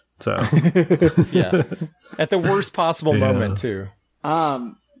 So at the worst possible moment, too.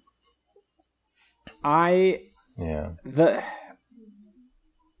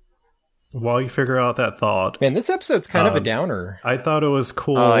 While you figure out that thought, Man, this episode's kind of a downer. I thought it was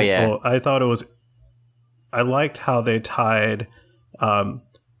cool. Oh, yeah. Well, I liked how they tied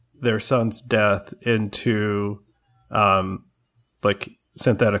their son's death into like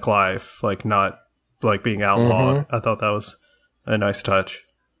synthetic life, like not like being outlawed. I thought that was a nice touch.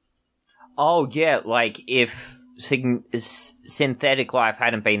 Oh yeah, like if synthetic life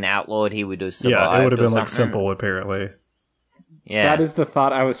hadn't been outlawed, he would have survived. Yeah, it would have been like something. simple, apparently. Yeah, That is the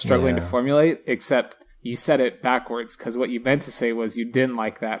thought I was struggling to formulate, except you said it backwards, because what you meant to say was you didn't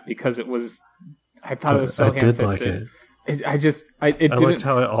like that because it was... I thought it was so I did like ham-fisted. it. I I liked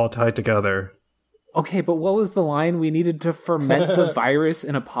how it all tied together. Okay, but what was the line? We needed to ferment the virus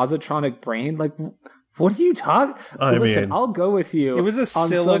in a positronic brain? Like, what are you talking? Listen, mean, I'll go with you. It was a on some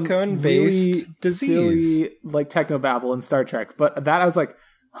silicone-based really disease. silly, like technobabble in Star Trek. But that I was like,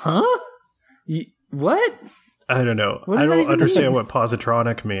 huh? What? I don't know. What I does that don't even understand mean? what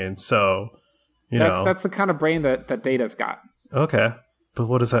positronic means, so, you know. That's the kind of brain that Data's got. Okay, but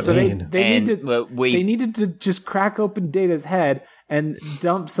what does that So mean? they we needed to just crack open Data's head and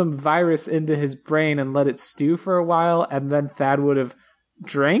dump some virus into his brain and let it stew for a while, and then Thad would have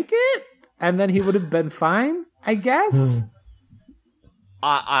drank it, and then he would have been fine, I guess.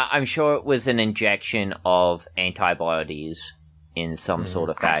 I'm sure it was an injection of antibodies in some sort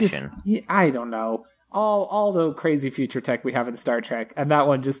of fashion. I don't know. All the crazy future tech we have in Star Trek, and that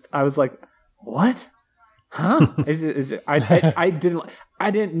one just I was like, what? Huh? Is it? I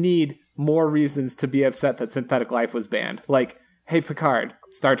didn't need more reasons to be upset that synthetic life was banned. Like, hey, Picard,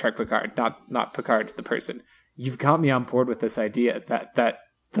 Star Trek Picard, not Picard the person. You've got me on board with this idea that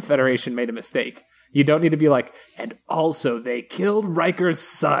the Federation made a mistake. You don't need to be like, and also they killed Riker's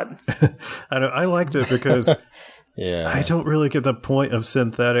son. I liked it because Yeah. I don't really get the point of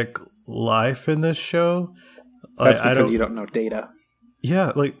synthetic life in this show. That's I because don't, you don't know Data.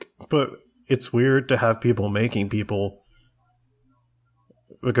 Yeah, like, but it's weird to have people making people,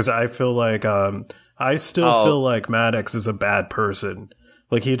 because I feel like I still feel like Maddox is a bad person.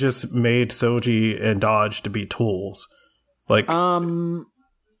 Like, he just made Soji and Dodge to be tools. Like,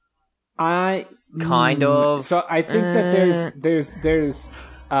 Kind of. So I think that there's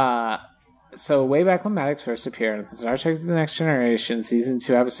so way back when Maddox first appeared in Star Trek: The Next Generation, season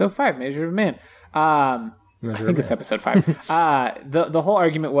 2, episode 5, Measure of Man. I think it's episode 5. The whole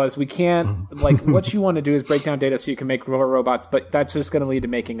argument was we can't, like, what you want to do is break down Data so you can make robots, but that's just going to lead to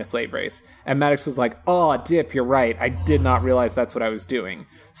making a slave race. And Maddox was like, oh, Dip, you're right. I did not realize that's what I was doing.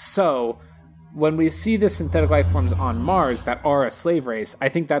 So when we see the synthetic life forms on Mars that are a slave race, I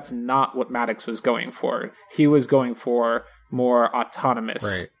think that's not what Maddox was going for. He was going for more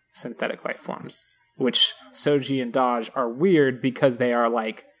autonomous synthetic life forms, which Soji and Dodge are weird because they are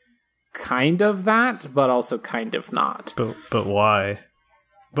like kind of that, but also kind of not. but why?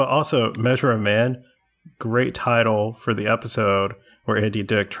 But also, Measure of Man, great title for the episode where Andy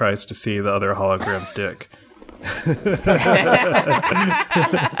Dick tries to see the other hologram's dick.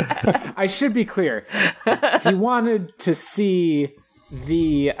 I should be clear. He wanted to see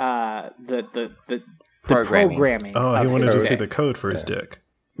the programming. Oh, he of wanted to his see dick. the code for his dick.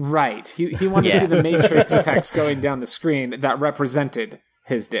 Right. He wanted to see the Matrix text going down the screen that represented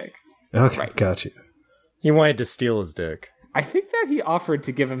his dick. Okay, Right. got you. He wanted to steal his dick. I think that he offered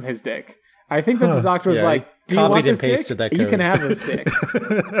to give him his dick. I think that the doctor was Yeah, like, he do you want copied and this dick? pasted that You code. can have this dick.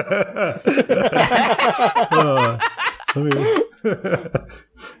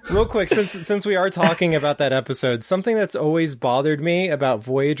 Real quick, since we are talking about that episode, something that's always bothered me about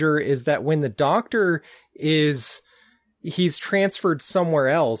Voyager is that when the Doctor he's transferred somewhere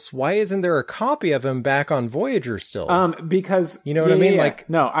else, why isn't there a copy of him back on Voyager still? Because You know what I mean? Like-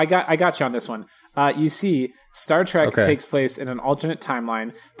 no, I got you on this one. You see, Star Trek Okay. takes place in an alternate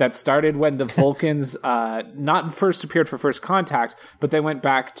timeline that started when the Vulcans not first appeared for First Contact, but they went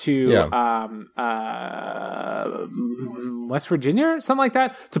back to West Virginia or something like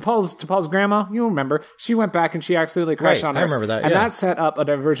that. T'Pol's grandma, you remember, she went back and she accidentally crashed Right, on I Earth. remember that, And yeah. that set up a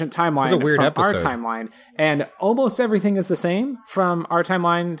divergent timeline It was a weird from episode. our timeline. And almost everything is the same from our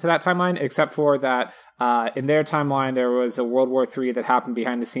timeline to that timeline, except for that in their timeline, there was a World War III that happened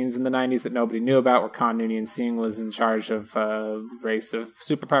behind the scenes in the 90s that nobody knew about, where Khan Noonien Singh was in charge of a race of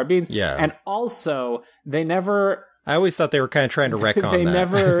superpowered beings. Yeah. And also, they never... I always thought they were kind of trying to retcon They that.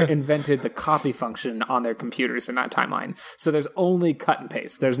 never invented the copy function on their computers in that timeline. So there's only cut and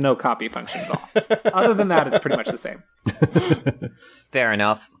paste. There's no copy function at all. Other than that, it's pretty much the same. Fair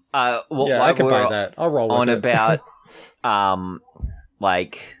enough. Well, Yeah, while I can we're buy that. I'll roll with on it. about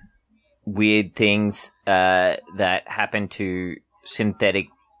like weird things that happen to synthetic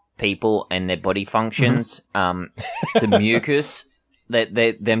people and their body functions. The mucus,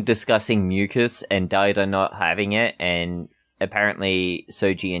 them discussing mucus and Data not having it, and apparently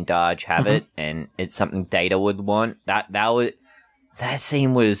Soji and Daj have it, and it's something Data would want. That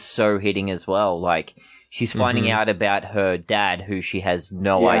scene was so hitting as well. Like, she's finding out about her dad, who she has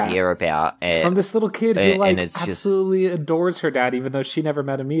no idea about. And, from this little kid who, like, it's absolutely adores her dad, even though she never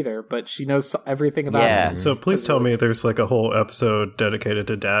met him either, but she knows everything about him. So please tell me there's like a whole episode dedicated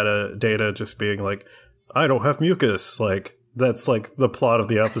to Data just being like, I don't have mucus. Like, that's like the plot of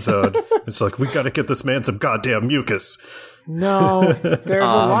the episode. It's like, we got to get this man some goddamn mucus. No,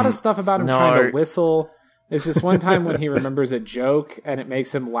 there's a lot of stuff about him trying to whistle. There's this one time when he remembers a joke and it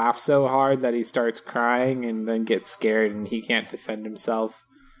makes him laugh so hard that he starts crying and then gets scared and he can't defend himself.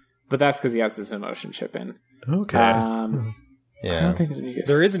 But that's because he has this emotion chip in. Okay. I don't think it's mucus.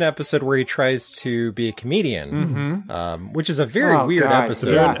 There is an episode where he tries to be a comedian, which is a very weird episode.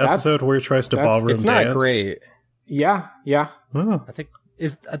 Is there an episode where he tries to ballroom dance? It's not great. Yeah. Oh. I think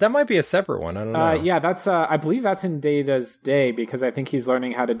that might be a separate one. I don't know. Yeah, that's I believe that's in Data's day, because I think he's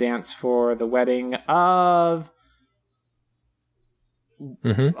learning how to dance for the wedding of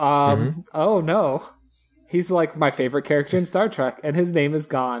oh no. He's like my favorite character in Star Trek, and his name is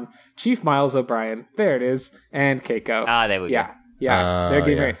gone. Chief Miles O'Brien. There it is. And Keiko. There we go. Yeah, they're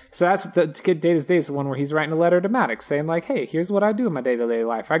getting married. So that's Data's Day is the one where he's writing a letter to Maddox saying, like, hey, here's what I do in my day-to-day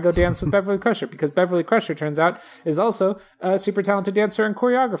life. I go dance with Beverly Crusher, because Beverly Crusher, turns out, is also a super talented dancer and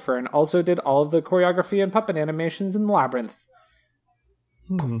choreographer, and also did all of the choreography and puppet animations in Labyrinth.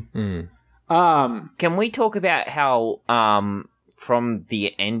 Can we talk about how, from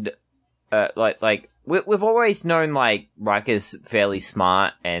the end, we've always known, like, Riker's fairly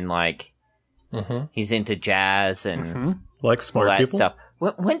smart, and, like, he's into jazz and like smart all that people. Stuff.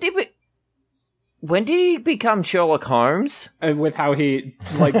 When did he become Sherlock Holmes? And with how he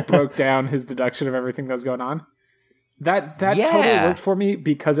like broke down his deduction of everything that was going on. That totally worked for me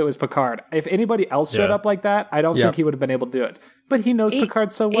because it was Picard. If anybody else showed up like that, I don't think he would have been able to do it. But he knows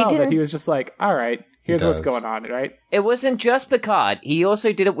Picard so well that he was just like, all right, here's what's going on, right? It wasn't just Picard. He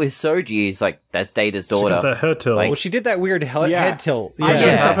also did it with Soji. He's like, that's Data's daughter. She got that head tilt. Well, she did that weird head tilt. Does she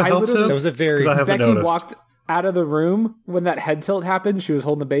have a head tilt? That was a very... Becky walked out of the room when that head tilt happened. She was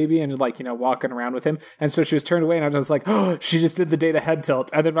holding the baby and, like, you know, walking around with him. And so she was turned away, and I was like, oh, she just did the Data head tilt.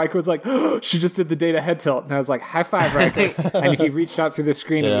 And then Riker was like, oh, she just did the Data head tilt. And I was like, high five, Riker. And he reached out through the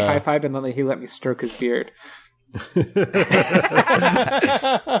screen and we high fived, and then he let me stroke his beard.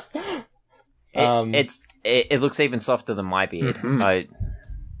 It looks even softer than my beard.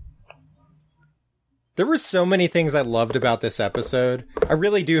 There were so many things I loved about this episode. I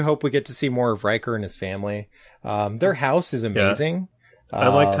really do hope we get to see more of Riker and his family. Their house is amazing. Yeah. I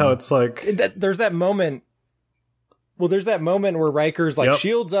liked how it's like... There's that moment... Well, there's that moment where Riker's like,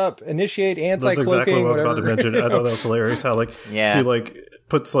 shields up, initiate anti-cloaking. That's exactly what I was about to mention. I thought that was hilarious how, like, he, like,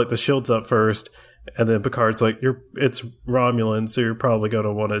 puts, like, the shields up first, and then Picard's like, it's Romulan, so you're probably going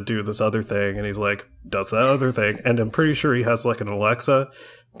to want to do this other thing. And he's like, does that other thing. And I'm pretty sure he has, like, an Alexa,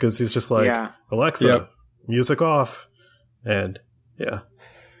 because he's just like, Alexa, music off. And,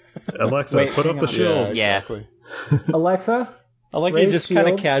 Alexa, put up the shields. Yeah. Exactly. Alexa? I like it just kind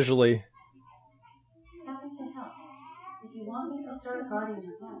of casually.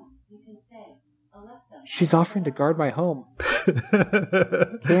 She's offering to guard my home.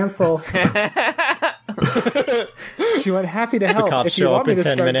 Cancel. She went, happy to help. The cops if you show want up me in to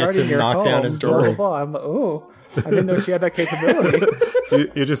 10 start minutes guarding and knock your down home, his door. blah, blah, blah. I didn't know she had that capability.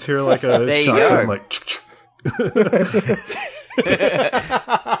 You just hear like a shotgun, like.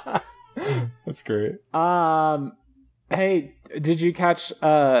 That's great. Hey, did you catch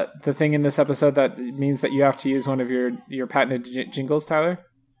the thing in this episode that means that you have to use one of your patented jingles, Tyler?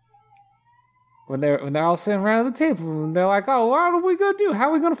 When they're all sitting around the table, and they're like, "Oh, what are we gonna do? How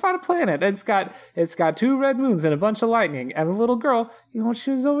are we gonna find a planet?" And it's got 2 red moons and a bunch of lightning and a little girl. You know what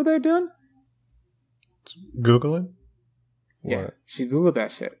she was over there doing? Googling? Yeah, she Googled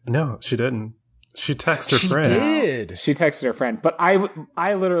that shit. No, she didn't. She texted her friend. She did. She texted her friend, but I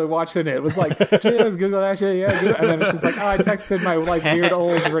literally watched it. And it was like, "Just Google that shit." Yeah, and then she's like, "Oh, I texted my like weird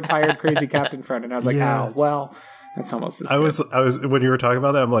old retired crazy captain friend," and I was like, "Oh, well." That's almost as I was when you were talking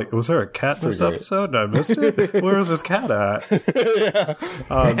about that, I'm like, was there a cat in this episode? And I missed it. Where was this cat at?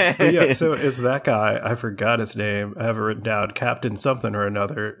 But yeah, so is that guy, I forgot his name, I have it written down, Captain something or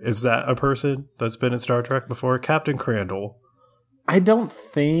another. Is that a person that's been in Star Trek before? Captain Crandall. I don't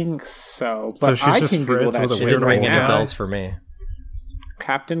think so. But so she's I just can Google friends that with a shit. weird Didn't ring old any guy. bells for me.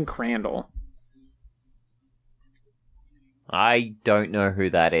 Captain Crandall. I don't know who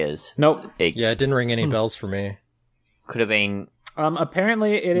that is. Nope. Yeah, it didn't ring any bells for me. Could have been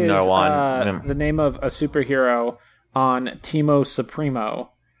Apparently, it is No one. the name of a superhero on Timo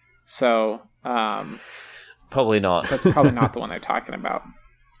Supremo. So Probably not. that's probably not the one they're talking about.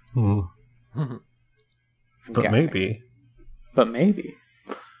 Hmm. I'm But guessing. maybe. But maybe.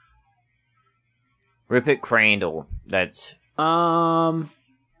 Rupert Crandall. That's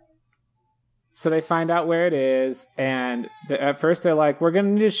So they find out where it is, and at first they're like, "We're gonna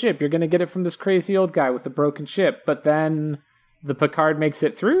need a ship. You're gonna get it from this crazy old guy with a broken ship." But then the Picard makes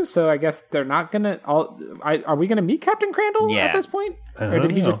it through, so I guess they're not gonna. Are we gonna meet Captain Crandall Yeah. at this point, I or did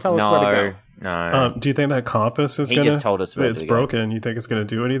don't he just tell us no, where to go? no. Do you think that compass is He gonna? just told us where it's to go. broken. You think it's gonna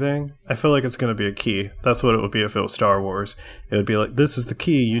do anything? I feel like it's gonna be a key. That's what it would be if it was Star Wars. It would be like, this is the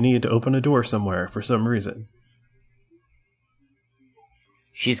key you need to open a door somewhere for some reason.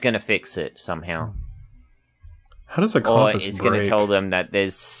 She's gonna fix it somehow, How does a or compass it's break? gonna tell them that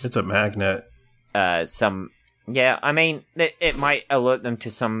there's It's a magnet. some. Yeah, I mean, it might alert them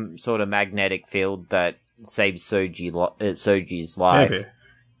to some sort of magnetic field that saves Soji's life Maybe.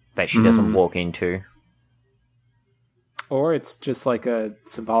 that she doesn't walk into. Or it's just like a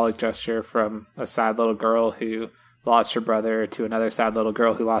symbolic gesture from a sad little girl who lost her brother to another sad little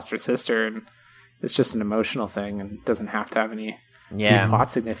girl who lost her sister, and it's just an emotional thing and doesn't have to have any Yeah, plot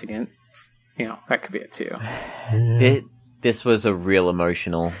significance. You know, that could be it too. this was a real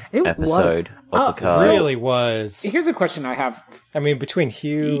emotional It episode was. of Picard. So- Really was. Here's a question I have. I mean, between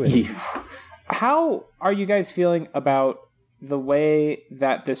Hugh and How are you guys feeling about the way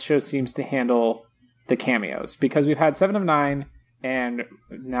that this show seems to handle the cameos? Because we've had 7 of 9, and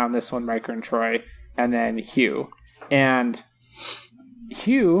now in this one, Riker and Troy, and then Hugh. And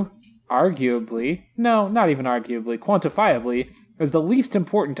Hugh, arguably, no, not even arguably, quantifiably, is the least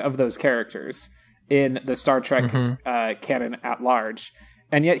important of those characters in the Star Trek canon at large.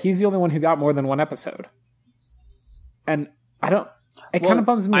 And yet he's the only one who got more than one episode. And I don't... It kind of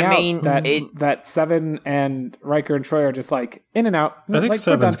bums me I out mean, that 7 and Riker and Troy are just like in and out. I think Like, we're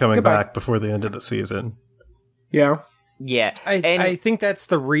 7's done. coming Goodbye. back before the end of the season. Yeah. Yeah, I think that's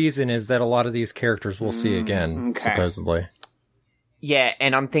the reason is that a lot of these characters we'll see again, okay. supposedly. yeah,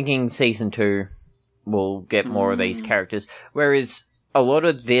 and I'm thinking season 2 will get more of these characters, whereas a lot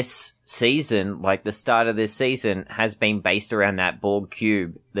of this season, like the start of this season, has been based around that Borg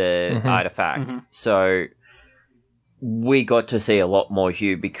cube, the artifact. So we got to see a lot more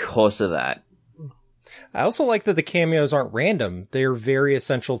Hugh because of that. I also like that the cameos aren't random; they are very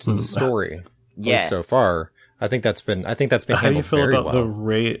essential to the story. At Yeah. least so far. I think that's been How do you handled feel very about the well.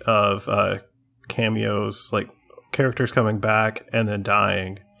 rate of cameos, like characters coming back and then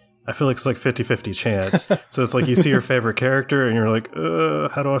dying? I feel like it's like 50-50 chance. So it's like you see your favorite character and you're like,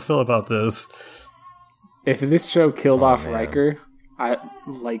 how do I feel about this? If this show killed off man. Riker,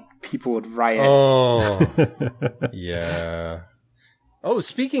 people would riot. Oh, yeah. Oh,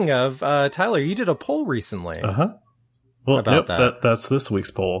 speaking of, Tyler, you did a poll recently. Uh-huh. Well, About that. that's this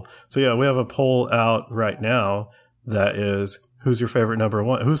week's poll. So yeah, we have a poll out right now that is, who's your favorite number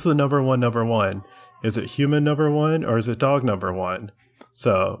one? Who's the number one? Is it human number one or is it dog number one?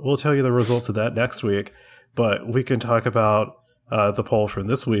 So we'll tell you the results of that next week, but we can talk about the poll from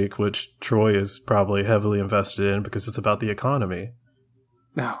this week, which Troy is probably heavily invested in because it's about the economy.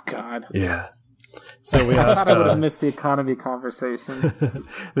 Oh, God. Yeah. So we I asked, thought I would have missed the economy conversation.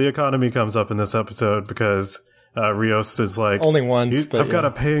 the economy comes up in this episode because Rios is like, Only once, but I've got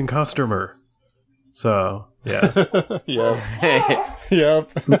a paying customer. So, yeah. Yep.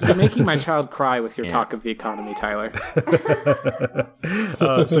 Yep. You're making my child cry with your talk of the economy, Tyler.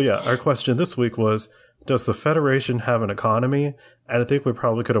 So yeah, our question this week was, does the Federation have an economy? And I think we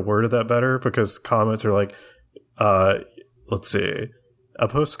probably could have worded that better because comments are like, let's see, a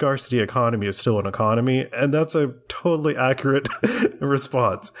post-scarcity economy is still an economy. And that's a totally accurate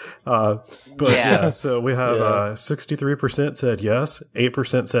response. But yeah, so we have 63% said yes,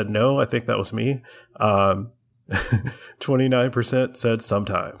 8% said no. I think that was me. 29% said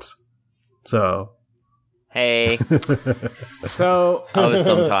sometimes. So Hey, So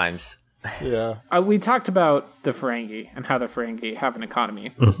sometimes. Yeah. we talked about the Ferengi and how the Ferengi have an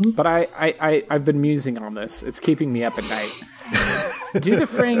economy, but I've been musing on this. It's keeping me up at night. Do the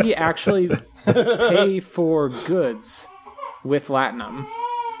Ferengi actually pay for goods with Latinum?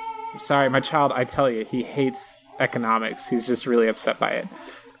 I'm sorry, my child, I tell you, he hates economics. He's just really upset by it.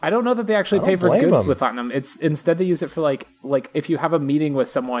 I don't know that they actually pay for blame goods him. with Latinum. It's instead they use it for like if you have a meeting with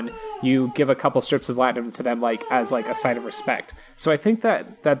someone, you give a couple strips of Latinum to them as a sign of respect. So I think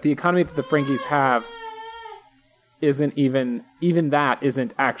that the economy that the Ferengis have isn't even that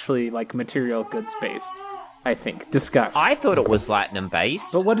isn't actually like material goods based. I think. Discuss. I thought it was Latinum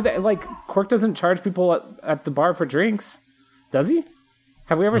based. But what do they like? Quark doesn't charge people at the bar for drinks. Does he?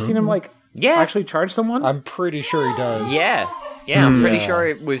 Have we ever seen him like actually charge someone? I'm pretty sure he does. Yeah, I'm pretty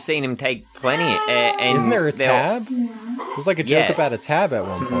sure we've seen him take plenty. And isn't there a tab? There's like a joke about a tab at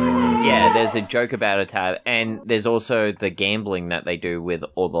one point. Yeah, there's a joke about a tab, and there's also the gambling that they do with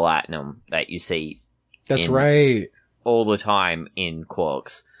all the latinum that you see. That's right. All the time in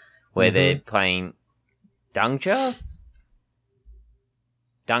Quarks, where they're playing Dungjot,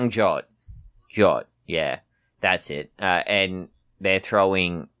 yeah, that's it. And they're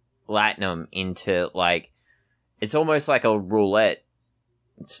throwing latinum into like it's almost like a roulette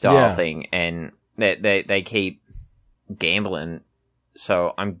style thing, and they keep gambling.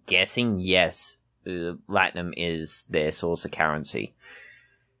 So I'm guessing latinum is their source of currency.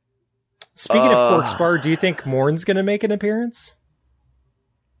 Speaking of Quark's Bar, do you think Morn's going to make an appearance?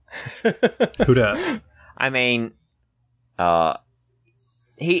 Who dat? I mean,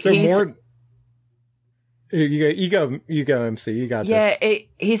 he's Morn. You go, MC. You got this. Yeah,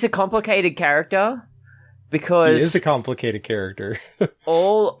 he's a complicated character because he is a complicated character.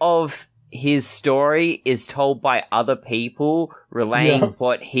 all of his story is told by other people, relaying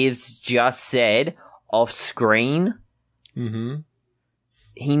what he's just said off screen. Mm-hmm.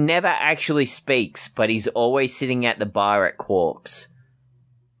 He never actually speaks, but he's always sitting at the bar at Quarks.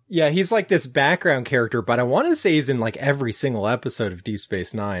 Yeah, he's like this background character, but I want to say he's in like every single episode of Deep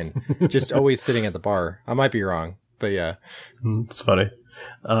Space Nine, just always sitting at the bar. I might be wrong, but yeah. It's funny.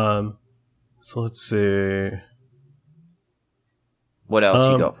 So let's see. What else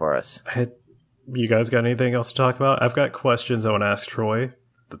you got for us? You guys got anything else to talk about? I've got questions I want to ask Troy,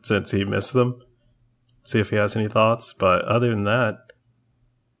 since he missed them. See if he has any thoughts. But other than that,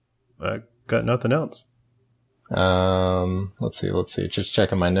 I got nothing else. Let's see. Just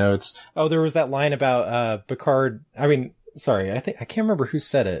checking my notes. Oh, there was that line about Picard. I mean, sorry, I can't remember who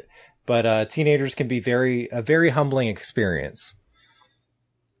said it, but teenagers can be a very humbling experience.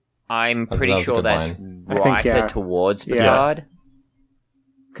 I'm pretty sure that's Riker towards Picard.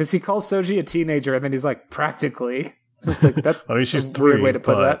 Because he calls Soji a teenager, and then he's like, practically. It's like, that's I mean, she's a 3, weird way to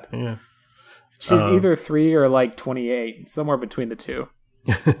put that. Yeah. She's either 3 or like 28, somewhere between the two.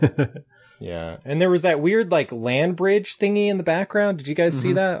 Yeah, and there was that weird like land bridge thingy in the background. Did you guys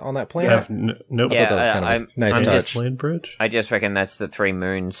see that on that planet? Nope. I thought that was kind of nice touch. Land bridge. I just reckon that's the 3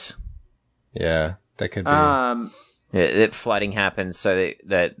 moons. Yeah, that could be. That flooding happens so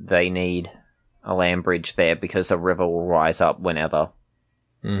that they need a land bridge there because a river will rise up whenever.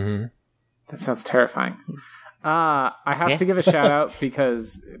 Mm-hmm. That sounds terrifying. I have to give a shout out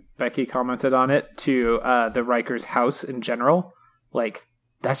because Becky commented on it to the Riker's house in general. Like,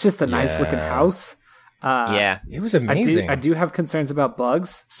 that's just a nice looking house. It was amazing. I do have concerns about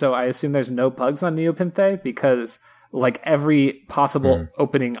bugs, so I assume there's no bugs on Neopenthe because like every possible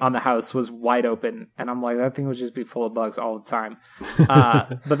opening on the house was wide open, and I'm like, that thing would just be full of bugs all the time.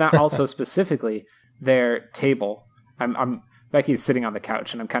 But that also specifically their table. Becky's sitting on the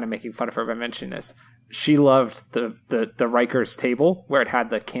couch, and I'm kind of making fun of her by mentioning this. She loved the Riker's table where it had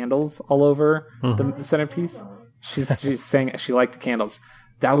the candles all over the centerpiece. She's saying she liked the candles.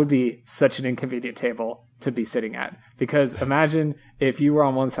 That would be such an inconvenient table to be sitting at. Because imagine if you were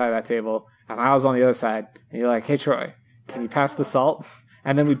on one side of that table and I was on the other side, and you're like, hey, Troy, can you pass the salt?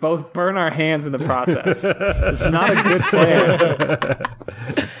 And then we both burn our hands in the process. It's not a good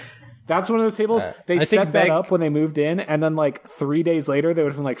plan. That's one of those tables. They set that up when they moved in, and then like 3 days later, they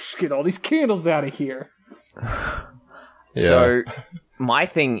would have been like, get all these candles out of here. So my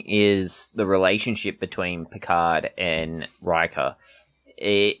thing is the relationship between Picard and Riker.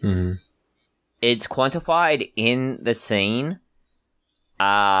 It's quantified in the scene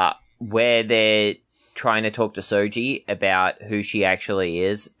where they're trying to talk to Soji about who she actually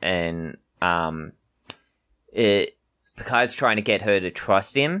is, and Picard's trying to get her to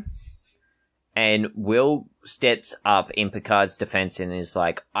trust him, and Will steps up in Picard's defense and is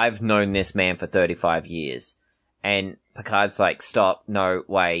like, I've known this man for 35 years. And Picard's like, stop, no,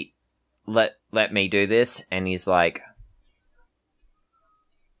 wait, let me do this. And he's like,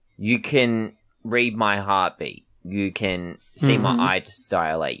 you can read my heartbeat. You can see my eyes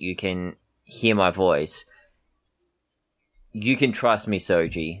dilate. You can hear my voice. You can trust me,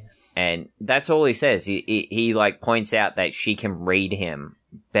 Soji. And that's all he says. He like points out that she can read him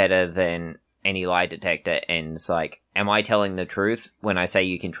better than any lie detector. And it's like, am I telling the truth when I say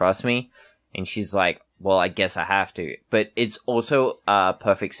you can trust me? And she's like, well, I guess I have to. But it's also a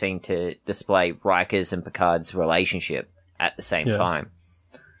perfect scene to display Riker's and Picard's relationship at the same time.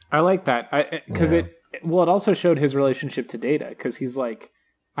 I like that. Because it also showed his relationship to Data. Because he's like,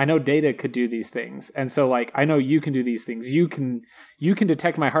 I know Data could do these things. And so like, I know you can do these things. You can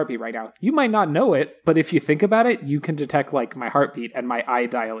detect my heartbeat right now. You might not know it, but if you think about it, you can detect like my heartbeat and my eye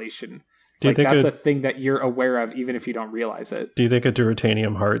dilation. Do you think that's a thing that you're aware of even if you don't realize it. Do you think a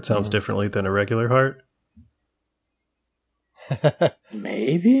Duratanium heart sounds differently than a regular heart?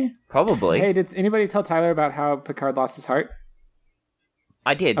 Maybe. Probably. Hey, did anybody tell Tyler about how Picard lost his heart?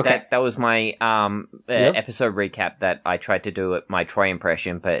 I did. Okay. That was my episode recap that I tried to do my Troy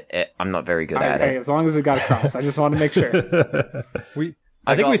impression, but I'm not very good at Hey, it. as long as it got across. I just want to make sure.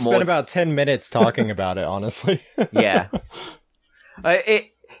 I think we got spent more- about 10 minutes talking about it, honestly. Yeah.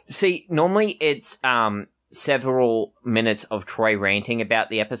 See, normally it's several minutes of Troy ranting about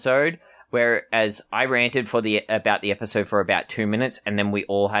the episode, whereas I ranted about the episode for about 2 minutes, and then we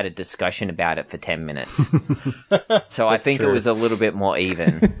all had a discussion about it for 10 minutes. So I think true. it was a little bit more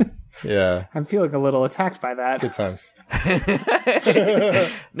even. Yeah. I'm feeling a little attacked by that. Good times.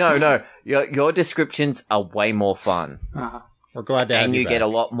 No, your descriptions are way more fun, We're glad to have and you get a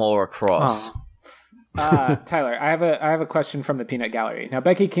lot more across. Tyler, I have a question from the Peanut Gallery. Now,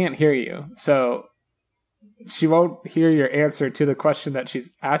 Becky can't hear you, so she won't hear your answer to the question that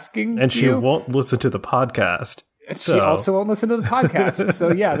she's asking. And she you. won't listen to the podcast. She also won't listen to the podcast.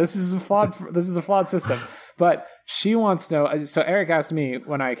 So yeah, this is a flawed system. But she wants to know. So Eric asked me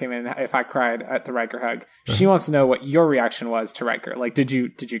when I came in if I cried at the Riker hug. She wants to know what your reaction was to Riker. Like, did you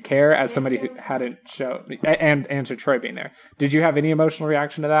care as somebody who hadn't shown and to Troy being there? Did you have any emotional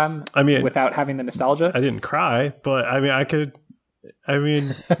reaction to them? I mean, without having the nostalgia. I didn't cry, but I mean, I could. I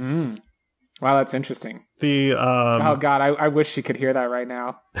mean, Wow, that's interesting. the Oh God, I wish she could hear that right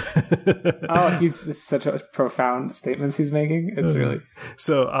now. Oh, this is such a profound statements he's making. It's really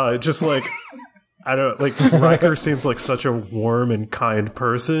so just like I don't like Riker seems like such a warm and kind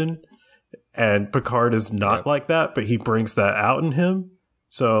person, and Picard is not like that, but he brings that out in him.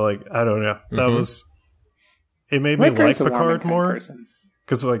 So like I don't know, that was it made me like Riker's a warm and Picard kind more. person.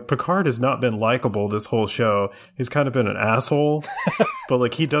 Because, like, Picard has not been likable this whole show. He's kind of been an asshole. But,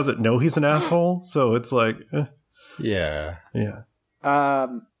 like, he doesn't know he's an asshole. So it's like, Yeah. yeah.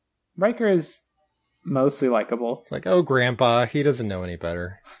 Riker is mostly likable. It's like, oh, Grandpa, he doesn't know any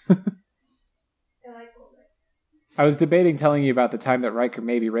better. I was debating telling you about the time that Riker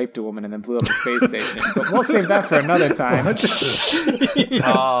maybe raped a woman and then blew up the space station, but we'll save that for another time.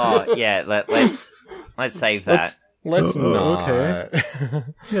 Oh yeah, let's save that. Let's not. Okay.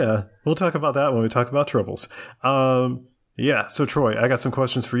 Yeah. We'll talk about that when we talk about Tribbles. Yeah. So, Troy, I got some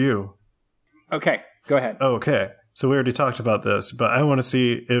questions for you. Okay, go ahead. Okay. So, we already talked about this, but I want to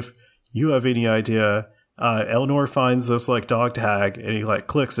see if you have any idea. Elnor finds this like dog tag and he like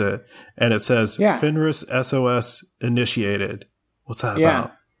clicks it and it says Fenris SOS initiated. What's that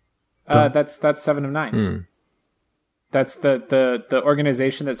about? That's 7 of 9. That's the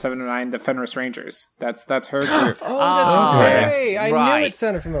organization that's 7 of 9, the Fenris Rangers. That's her group. Oh, that's okay. right. I knew it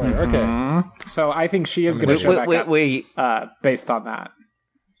sounded familiar. Okay. So I think she is going to show back up based on that.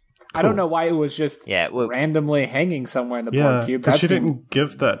 I don't know why it was just randomly hanging somewhere in the Borg cube. Because she didn't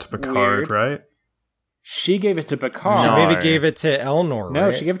give that to Picard, right? She gave it to Picard. She maybe gave it to Elnor, No,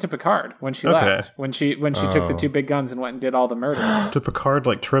 right? she gave it to Picard when she left. When she took the 2 big guns and went and did all the murders. Did Picard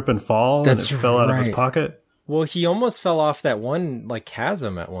like trip and fall and it fell out of his pocket? Well, he almost fell off that one like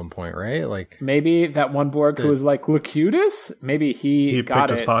chasm at one point, right? Like maybe that one Borg who was like Locutus. Maybe he got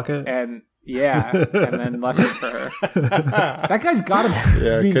picked his pocket and and then left it for her. That guy's got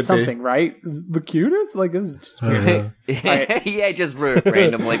to mean something, right? Locutus? Like it was just weird. Yeah, just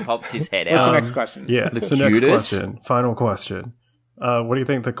randomly pops his head What's out. your next question? Yeah. So next question, final question. What do you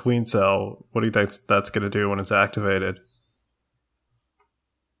think the Queen Cell? What do you think that's going to do when it's activated?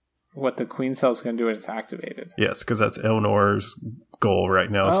 What the Queen Cell is going to do when it's activated? Yes, because that's Elnor's goal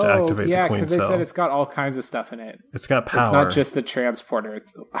right now is to activate the Queen Cell. Yeah, because they said it's got all kinds of stuff in it. It's got power. It's not just the transporter.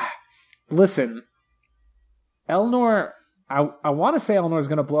 Listen, Elnor. I want to say Elnor is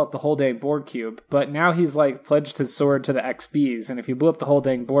going to blow up the whole dang Borg cube, but now he's like pledged his sword to the XBs, and if he blew up the whole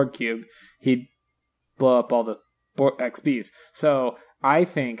dang Borg cube, he'd blow up all the XBs. So I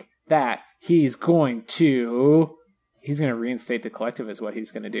think that he's going to reinstate the collective is what he's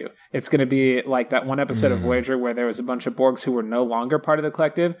going to do. It's going to be like that one episode of Voyager where there was a bunch of Borgs who were no longer part of the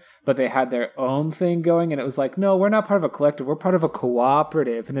collective, but they had their own thing going. And it was like, no, we're not part of a collective. We're part of a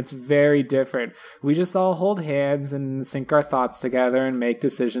cooperative. And it's very different. We just all hold hands and sync our thoughts together and make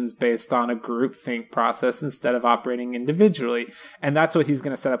decisions based on a group think process instead of operating individually. And that's what he's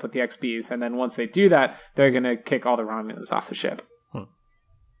going to set up with the XBs. And then once they do that, they're going to kick all the Romulans off the ship.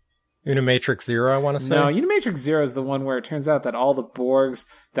 Unimatrix Zero, I want to say. No, Unimatrix Zero is the one where it turns out that all the Borgs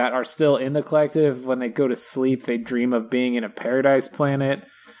that are still in the collective, when they go to sleep, they dream of being in a paradise planet.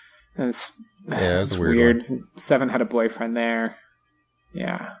 And it's weird. Seven had a boyfriend there.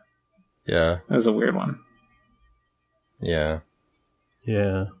 Yeah. Yeah. That was a weird one. Yeah.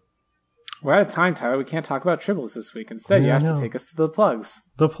 Yeah. We're out of time, Tyler. We can't talk about Tribbles this week. Instead, you have to take us to the plugs.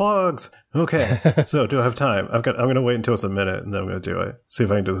 The plugs. Okay. So do I have time? I'm going to wait until it's a minute and then I'm going to do it. See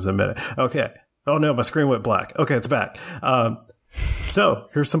if I can do this in a minute. Okay. Oh no, my screen went black. Okay, it's back. So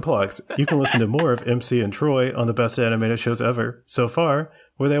here's some plugs. You can listen to more of MC and Troy on the best animated shows ever so far,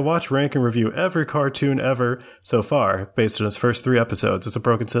 where they watch, rank, and review every cartoon ever so far, based on its first 3 episodes. It's a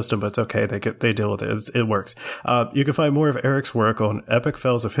broken system, but it's okay. They deal with it. It works. You can find more of Eric's work on Epic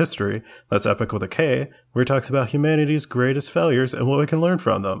Fails of History. That's Epic with a K, where he talks about humanity's greatest failures and what we can learn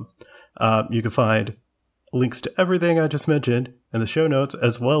from them. You can find links to everything I just mentioned in the show notes,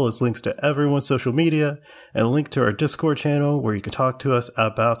 as well as links to everyone's social media and a link to our Discord channel where you can talk to us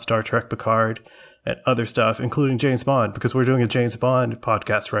about Star Trek Picard and other stuff, including James Bond, because we're doing a James Bond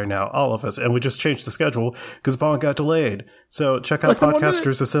podcast right now, all of us, and we just changed the schedule because Bond got delayed. So check out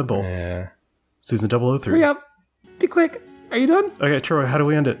Podcasters Assemble. Yeah. Season 003. Hurry up. Be quick. Are you done? Okay, Troy, how do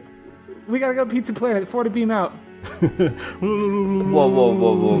we end it? We gotta go Pizza Planet. 4 to beam out. Whoa, whoa, whoa,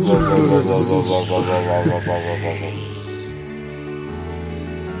 whoa, whoa, whoa, whoa, whoa, whoa, whoa, whoa, whoa.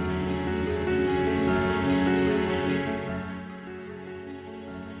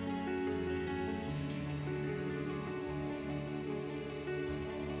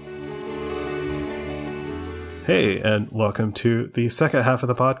 Hey, and welcome to the second half of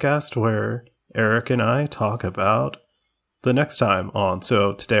the podcast where Eric and I talk about the next time on.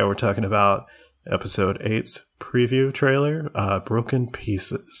 So today we're talking about episode 8's preview trailer, Broken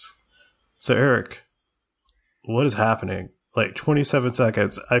Pieces. So Eric, what is happening? Like 27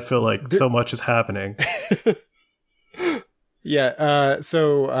 seconds. I feel like so much is happening. Yeah.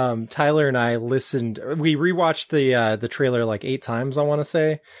 So Tyler and I listened. We rewatched the trailer like 8 times, I want to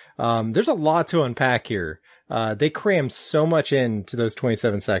say. There's a lot to unpack here. They crammed so much into those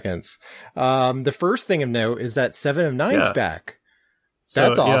 27 seconds. The first thing of note is that 7 of 9's back.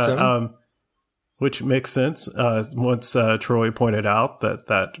 That's awesome. Yeah, which makes sense. Once Troy pointed out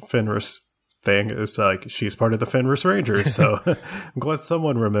that Fenris thing is like, she's part of the Fenris Rangers. So I'm glad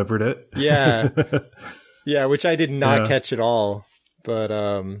someone remembered it. Yeah. Yeah, which I did not catch at all. But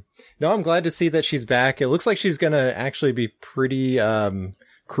no, I'm glad to see that she's back. It looks like she's going to actually be pretty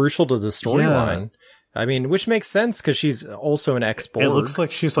crucial to the storyline. I mean, which makes sense because she's also an ex-Borg. It looks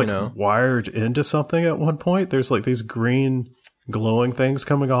like she's like wired into something at one point. There's like these green glowing things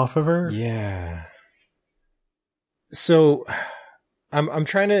coming off of her. Yeah. So I'm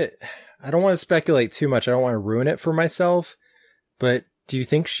trying to, I don't want to speculate too much. I don't want to ruin it for myself, but do you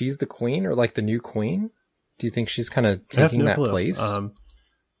think she's the queen or like the new queen? Do you think she's kind of taking that place?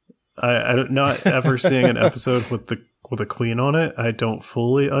 I not ever seeing an episode with a queen on it. I don't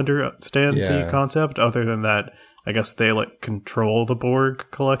fully understand the concept. Other than that, I guess they like control the Borg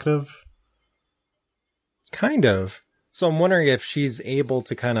collective. Kind of. So I'm wondering if she's able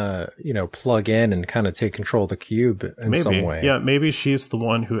to kind of, plug in and kind of take control of the cube in some way. Yeah, maybe she's the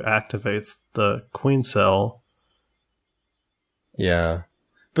one who activates the queen cell. Yeah.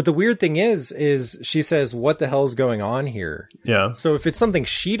 But the weird thing is she says, what the hell's going on here? Yeah. So if it's something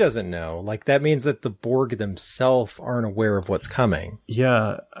she doesn't know, like that means that the Borg themselves aren't aware of what's coming.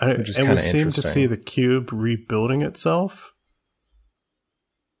 Yeah. And we seem to see the cube rebuilding itself.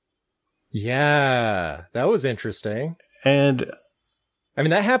 Yeah, that was interesting. And I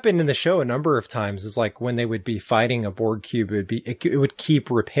mean, that happened in the show a number of times. It's like when they would be fighting a Borg cube, it would keep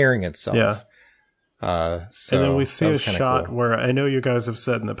repairing itself. Yeah. So and then we see a shot where I know you guys have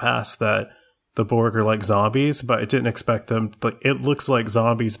said in the past that the Borg are like zombies, but I didn't expect them. But it looks like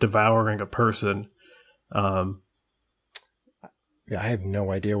zombies devouring a person. Yeah, I have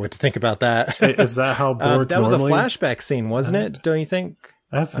no idea what to think about that. Is that how Borg that was normally... a flashback scene, wasn't it? Don't you think?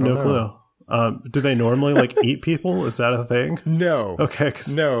 I have no clue. Do they normally like eat people? Is that a thing? No. Okay.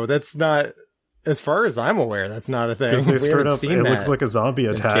 No, that's not. As far as I'm aware, that's not a thing. Because they straight up, it looks like a zombie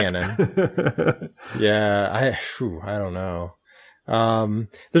attack. Yeah, I don't know.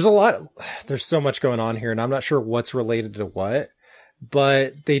 There's so much going on here, and I'm not sure what's related to what.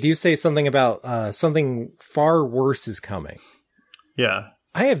 But they do say something about something far worse is coming. Yeah.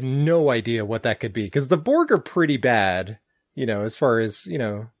 I have no idea what that could be, because the Borg are pretty bad, as far as,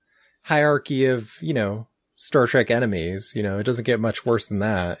 hierarchy of, Star Trek enemies. It doesn't get much worse than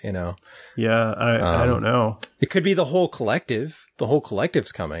that, Yeah, I don't know. It could be the whole collective. The whole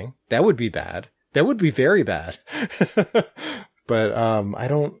collective's coming. That would be bad. That would be very bad. But I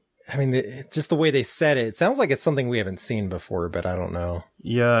don't I mean, just the way they said it sounds like it's something we haven't seen before, but I don't know.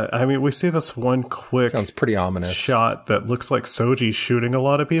 Yeah, I mean, we see this one quick Sounds pretty ominous. shot that looks like Soji shooting a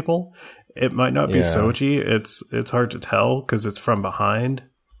lot of people. It might not be Soji. It's hard to tell because it's from behind.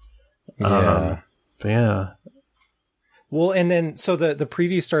 Yeah. But yeah. Well, and then so the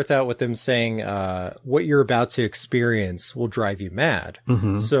preview starts out with them saying, what you're about to experience will drive you mad.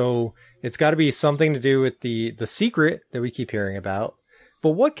 Mm-hmm. So it's got to be something to do with the secret that we keep hearing about.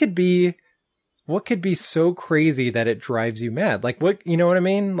 But what could be so crazy that it drives you mad? Like what, you know what I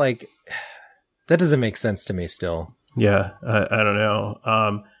mean? Like that doesn't make sense to me still. Yeah, I don't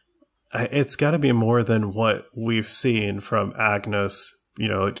know. It's got to be more than what we've seen from Agnes, you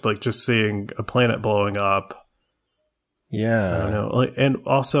know, like just seeing a planet blowing up. Yeah. I don't know. Like, and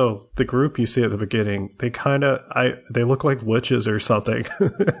also the group you see at the beginning, they look like witches or something.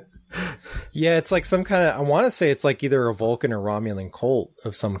 Yeah, it's like some kind of, I want to say it's like either a Vulcan or Romulan cult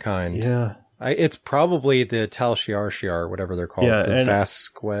of some kind. Yeah. It's probably the Tal Shiar, whatever they're called. Yeah, the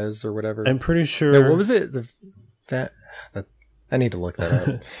Vasquez or whatever. I'm pretty sure. No, what was it? I need to look that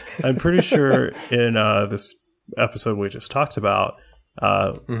up. I'm pretty sure in this episode we just talked about,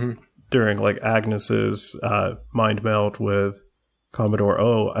 during like Agnes's mind meld with Commodore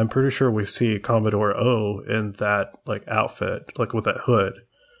O, I'm pretty sure we see Commodore O in that like outfit, like with that hood.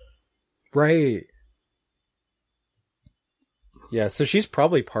 Right. Yeah, so she's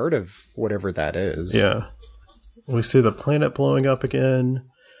probably part of whatever that is. Yeah. We see the planet blowing up again.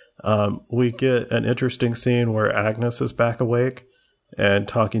 We get an interesting scene where Agnes is back awake and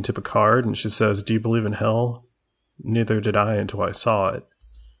talking to Picard, and she says, "Do you believe in hell? Neither did I until I saw it."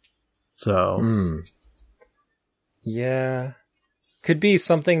 So, yeah, could be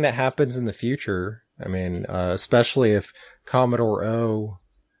something that happens in the future. I mean, especially if Commodore O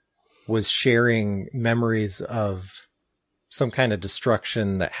was sharing memories of some kind of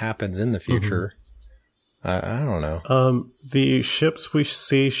destruction that happens in the future. I don't know. The ships we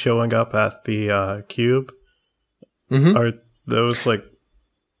see showing up at the cube, are those like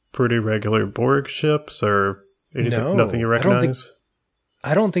pretty regular Borg ships or anything? Nothing you recognize?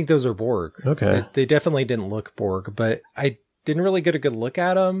 I don't think those are Borg. Okay. They definitely didn't look Borg, but I didn't really get a good look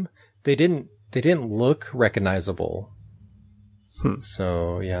at them. They didn't look recognizable.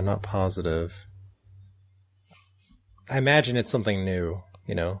 So yeah, not positive. I imagine it's something new,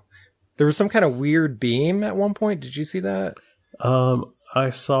 you know. There was some kind of weird beam at one point. Did you see that? I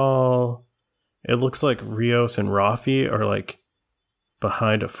saw, it looks like Rios and Rafi are like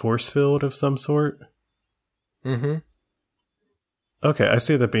behind a force field of some sort. Mm-hmm. Okay, I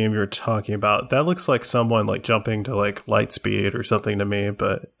see the beam you're talking about. That looks like someone like jumping to like light speed or something to me,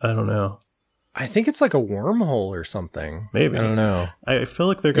 but I don't know. I think it's like a wormhole or something. Maybe. I don't know. I feel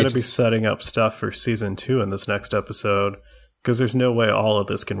like they're going to be setting up stuff for season 2 in this next episode, because there's no way all of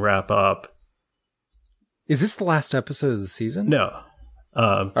this can wrap up. Is this the last episode of the season? No.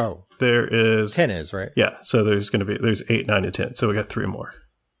 There is 10 is, right? Yeah, so there's 8, 9, and 10. So we got 3 more.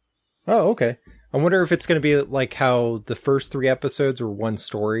 Oh, okay. I wonder if it's going to be like how the first 3 episodes were one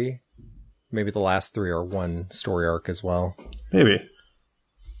story. Maybe the last 3 are one story arc as well. Maybe.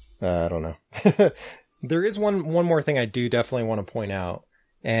 I don't know. There is one more thing I do definitely want to point out,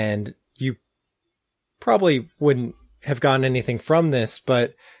 and you probably wouldn't have gotten anything from this,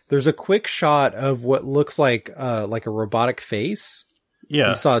 but there's a quick shot of what looks like a robotic face. Yeah.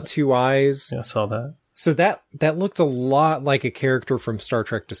 You saw 2 eyes. Yeah, I saw that. So that looked a lot like a character from Star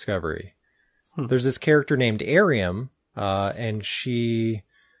Trek Discovery. There's this character named Arium, and she...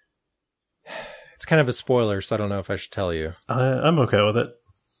 It's kind of a spoiler, so I don't know if I should tell you. I'm okay with it.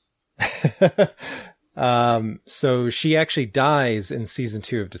 So she actually dies in season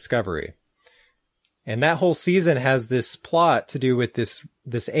 2 of Discovery. And that whole season has this plot to do with this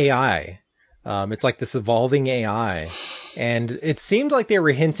AI. It's like this evolving AI. And it seemed like they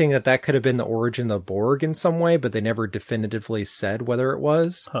were hinting that could have been the origin of Borg in some way, but they never definitively said whether it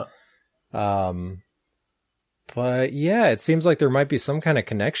was. But yeah, it seems like there might be some kind of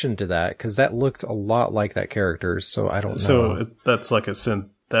connection to that, because that looked a lot like that character. So I don't know. So that's like a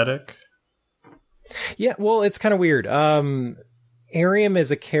synthetic? Yeah, well, it's kind of weird. Arium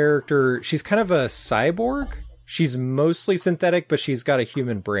is a character. She's kind of a cyborg. She's mostly synthetic, but she's got a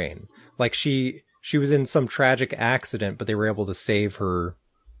human brain. Like she was in some tragic accident, but they were able to save her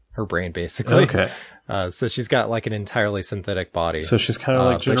brain, basically. Okay. So she's got like an entirely synthetic body. So she's kind of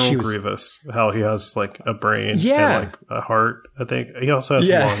like General Grievous, how he has like a brain and like a heart, I think. He also has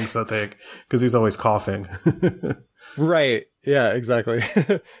lungs, I think, because he's always coughing. Right. Yeah, exactly.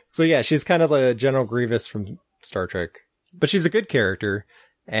 So yeah, she's kind of a General Grievous from Star Trek. But she's a good character.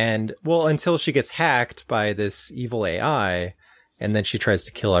 And, well, until she gets hacked by this evil AI. and then she tries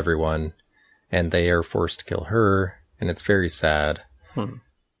to kill everyone, and they are forced to kill her, and it's very sad.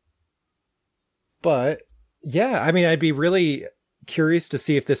 But yeah, I mean, I'd be really curious to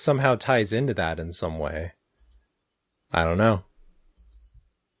see if this somehow ties into that in some way. I don't know.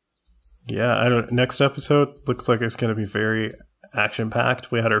 Yeah, next episode looks like it's going to be very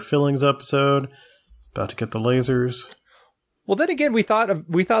action-packed. We had our fillings episode, about to get the lasers. Well, then again, we thought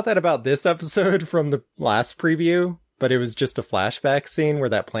that about this episode from the last preview, but it was just a flashback scene where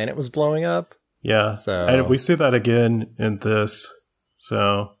that planet was blowing up. Yeah, so and we see that again in this.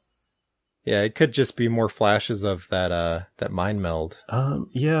 So yeah, it could just be more flashes of that mind meld.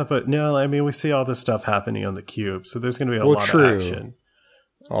 Yeah, but no, I mean, we see all this stuff happening on the cube, so there's going to be a lot of action.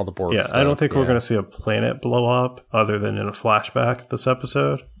 All the Borg stuff. I don't think we're going to see a planet blow up other than in a flashback this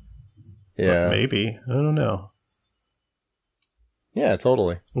episode. Yeah. But maybe. I don't know. Yeah,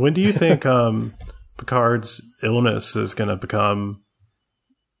 totally. When do you think Picard's illness is going to become,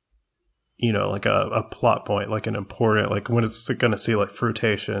 like a plot point, like an important, like when is it going to see like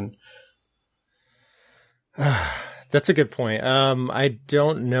fruitation? That's a good point. I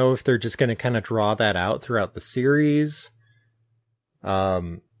don't know if they're just going to kind of draw that out throughout the series. I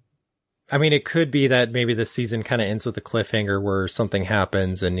mean, it could be that maybe the season kind of ends with a cliffhanger where something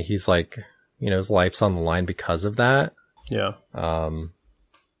happens and he's like, his life's on the line because of that. Yeah. I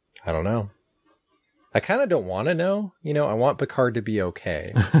don't know. I kind of don't want to know. I want Picard to be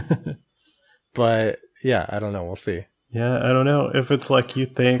okay. But yeah, I don't know. We'll see. Yeah, I don't know if it's like you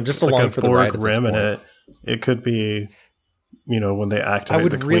think, I'm just like along a for the ride Borg at this remnant. It could be, when they activate I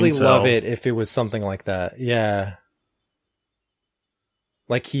would the queen really cell. love it if it was something like that. Yeah.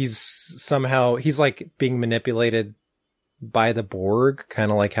 Like he's like being manipulated by the Borg, kind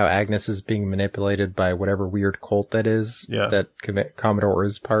of like how Agnes is being manipulated by whatever weird cult that is that Commodore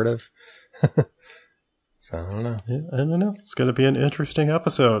is part of. So I don't know. Yeah, I don't know. It's going to be an interesting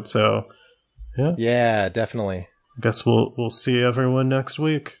episode. So yeah, definitely. I guess we'll see everyone next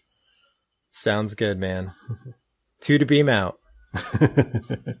week. Sounds good, man. 2 to beam out.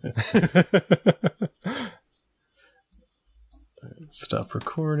 Stop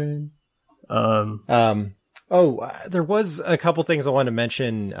recording. There was a couple things I wanted to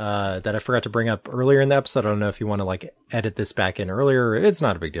mention that I forgot to bring up earlier in the episode. I don't know if you want to like edit this back in earlier. It's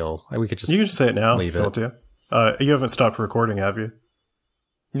not a big deal. You can just say it now. Leave it. You haven't stopped recording, have you?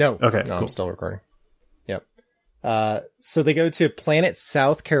 No. Okay. No, cool. I'm still recording. Yep. So they go to planet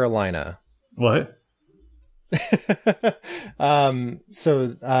South Carolina. What? So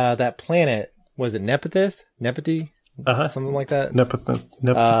that planet, was it Nepenthe? Something like that.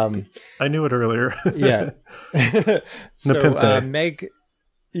 Nepenthe. I knew it earlier. Yeah. So Nepenthe. Meg,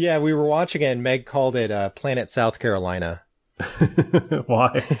 we were watching it and Meg called it Planet South Carolina.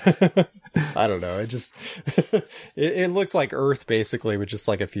 Why? I don't know. It just it looked like Earth basically, with just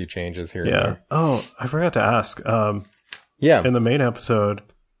like a few changes here. Yeah. And there. Oh, I forgot to ask. In the main episode,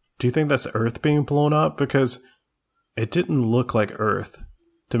 do you think that's Earth being blown up? Because it didn't look like Earth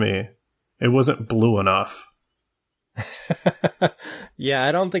to me. It wasn't blue enough. Yeah,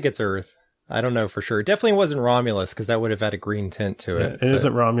 I don't think it's Earth. I don't know for sure. It definitely wasn't Romulus, because that would have had a green tint to it. And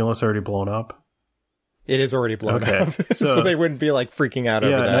isn't Romulus already blown up? It is already blown up. So, so they wouldn't be like freaking out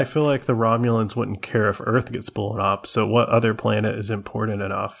over that. And I feel like the Romulans wouldn't care if Earth gets blown up. So what other planet is important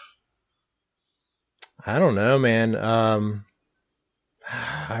enough? I don't know, man.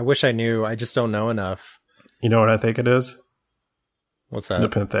 I wish I knew. I just don't know enough. You know what I think it is? What's that?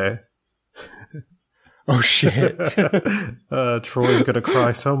 Nepenthe. Oh, shit. Troy's going to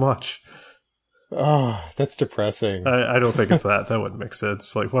cry so much. Oh, that's depressing. I don't think it's that. That wouldn't make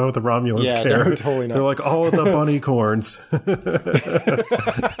sense. Like, why would the Romulans care? No, totally not. They're like, all of the bunny corns.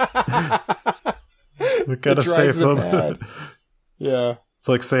 We gotta save them. Yeah. It's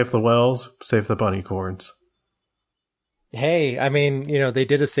like save the whales, save the bunny corns. Hey, I mean, they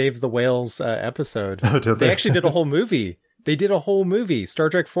did a Save the Whales episode. Oh, did they actually did a whole movie. They did a whole movie. Star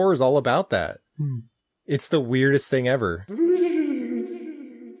Trek 4 is all about that. It's the weirdest thing ever.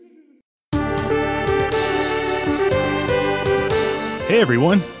 Hey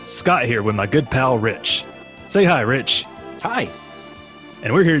everyone, Scott here with my good pal Rich. Say hi, Rich. Hi.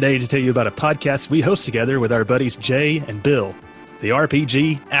 And we're here today to tell you about a podcast we host together with our buddies Jay and Bill, the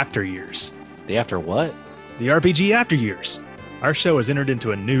RPG After Years. The after what? The RPG After Years. Our show has entered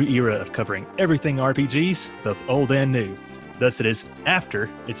into a new era of covering everything RPGs, both old and new. Thus it is after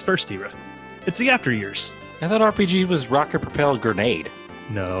its first era. It's the After Years. I thought RPG was rocket-propelled grenade.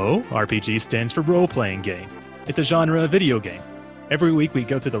 No, RPG stands for role-playing game. It's a genre of video game. Every week we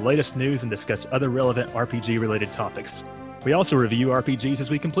go through the latest news and discuss other relevant RPG-related topics. We also review RPGs as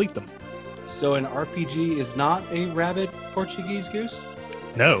we complete them. So an RPG is not a rabid Portuguese goose?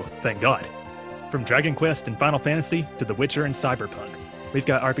 No, thank God. From Dragon Quest and Final Fantasy to The Witcher and Cyberpunk, we've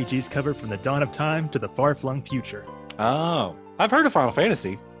got RPGs covered from the dawn of time to the far-flung future. Oh, I've heard of Final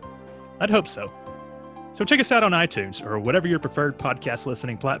Fantasy. I'd hope so. So check us out on iTunes or whatever your preferred podcast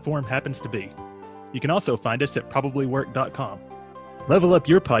listening platform happens to be. You can also find us at probablywork.com. Level up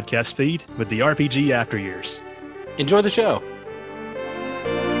your podcast feed with the RPG After Years. Enjoy the show.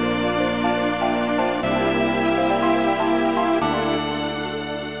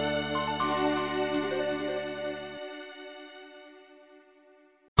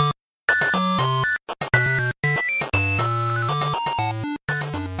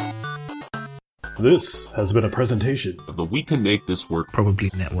 This has been a presentation of the We Can Make This Work Probably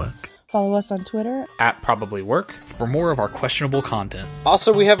Network. Follow us on Twitter @ProbablyWork for more of our questionable content.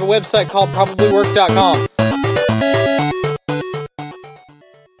 Also, we have a website called probablywork.com.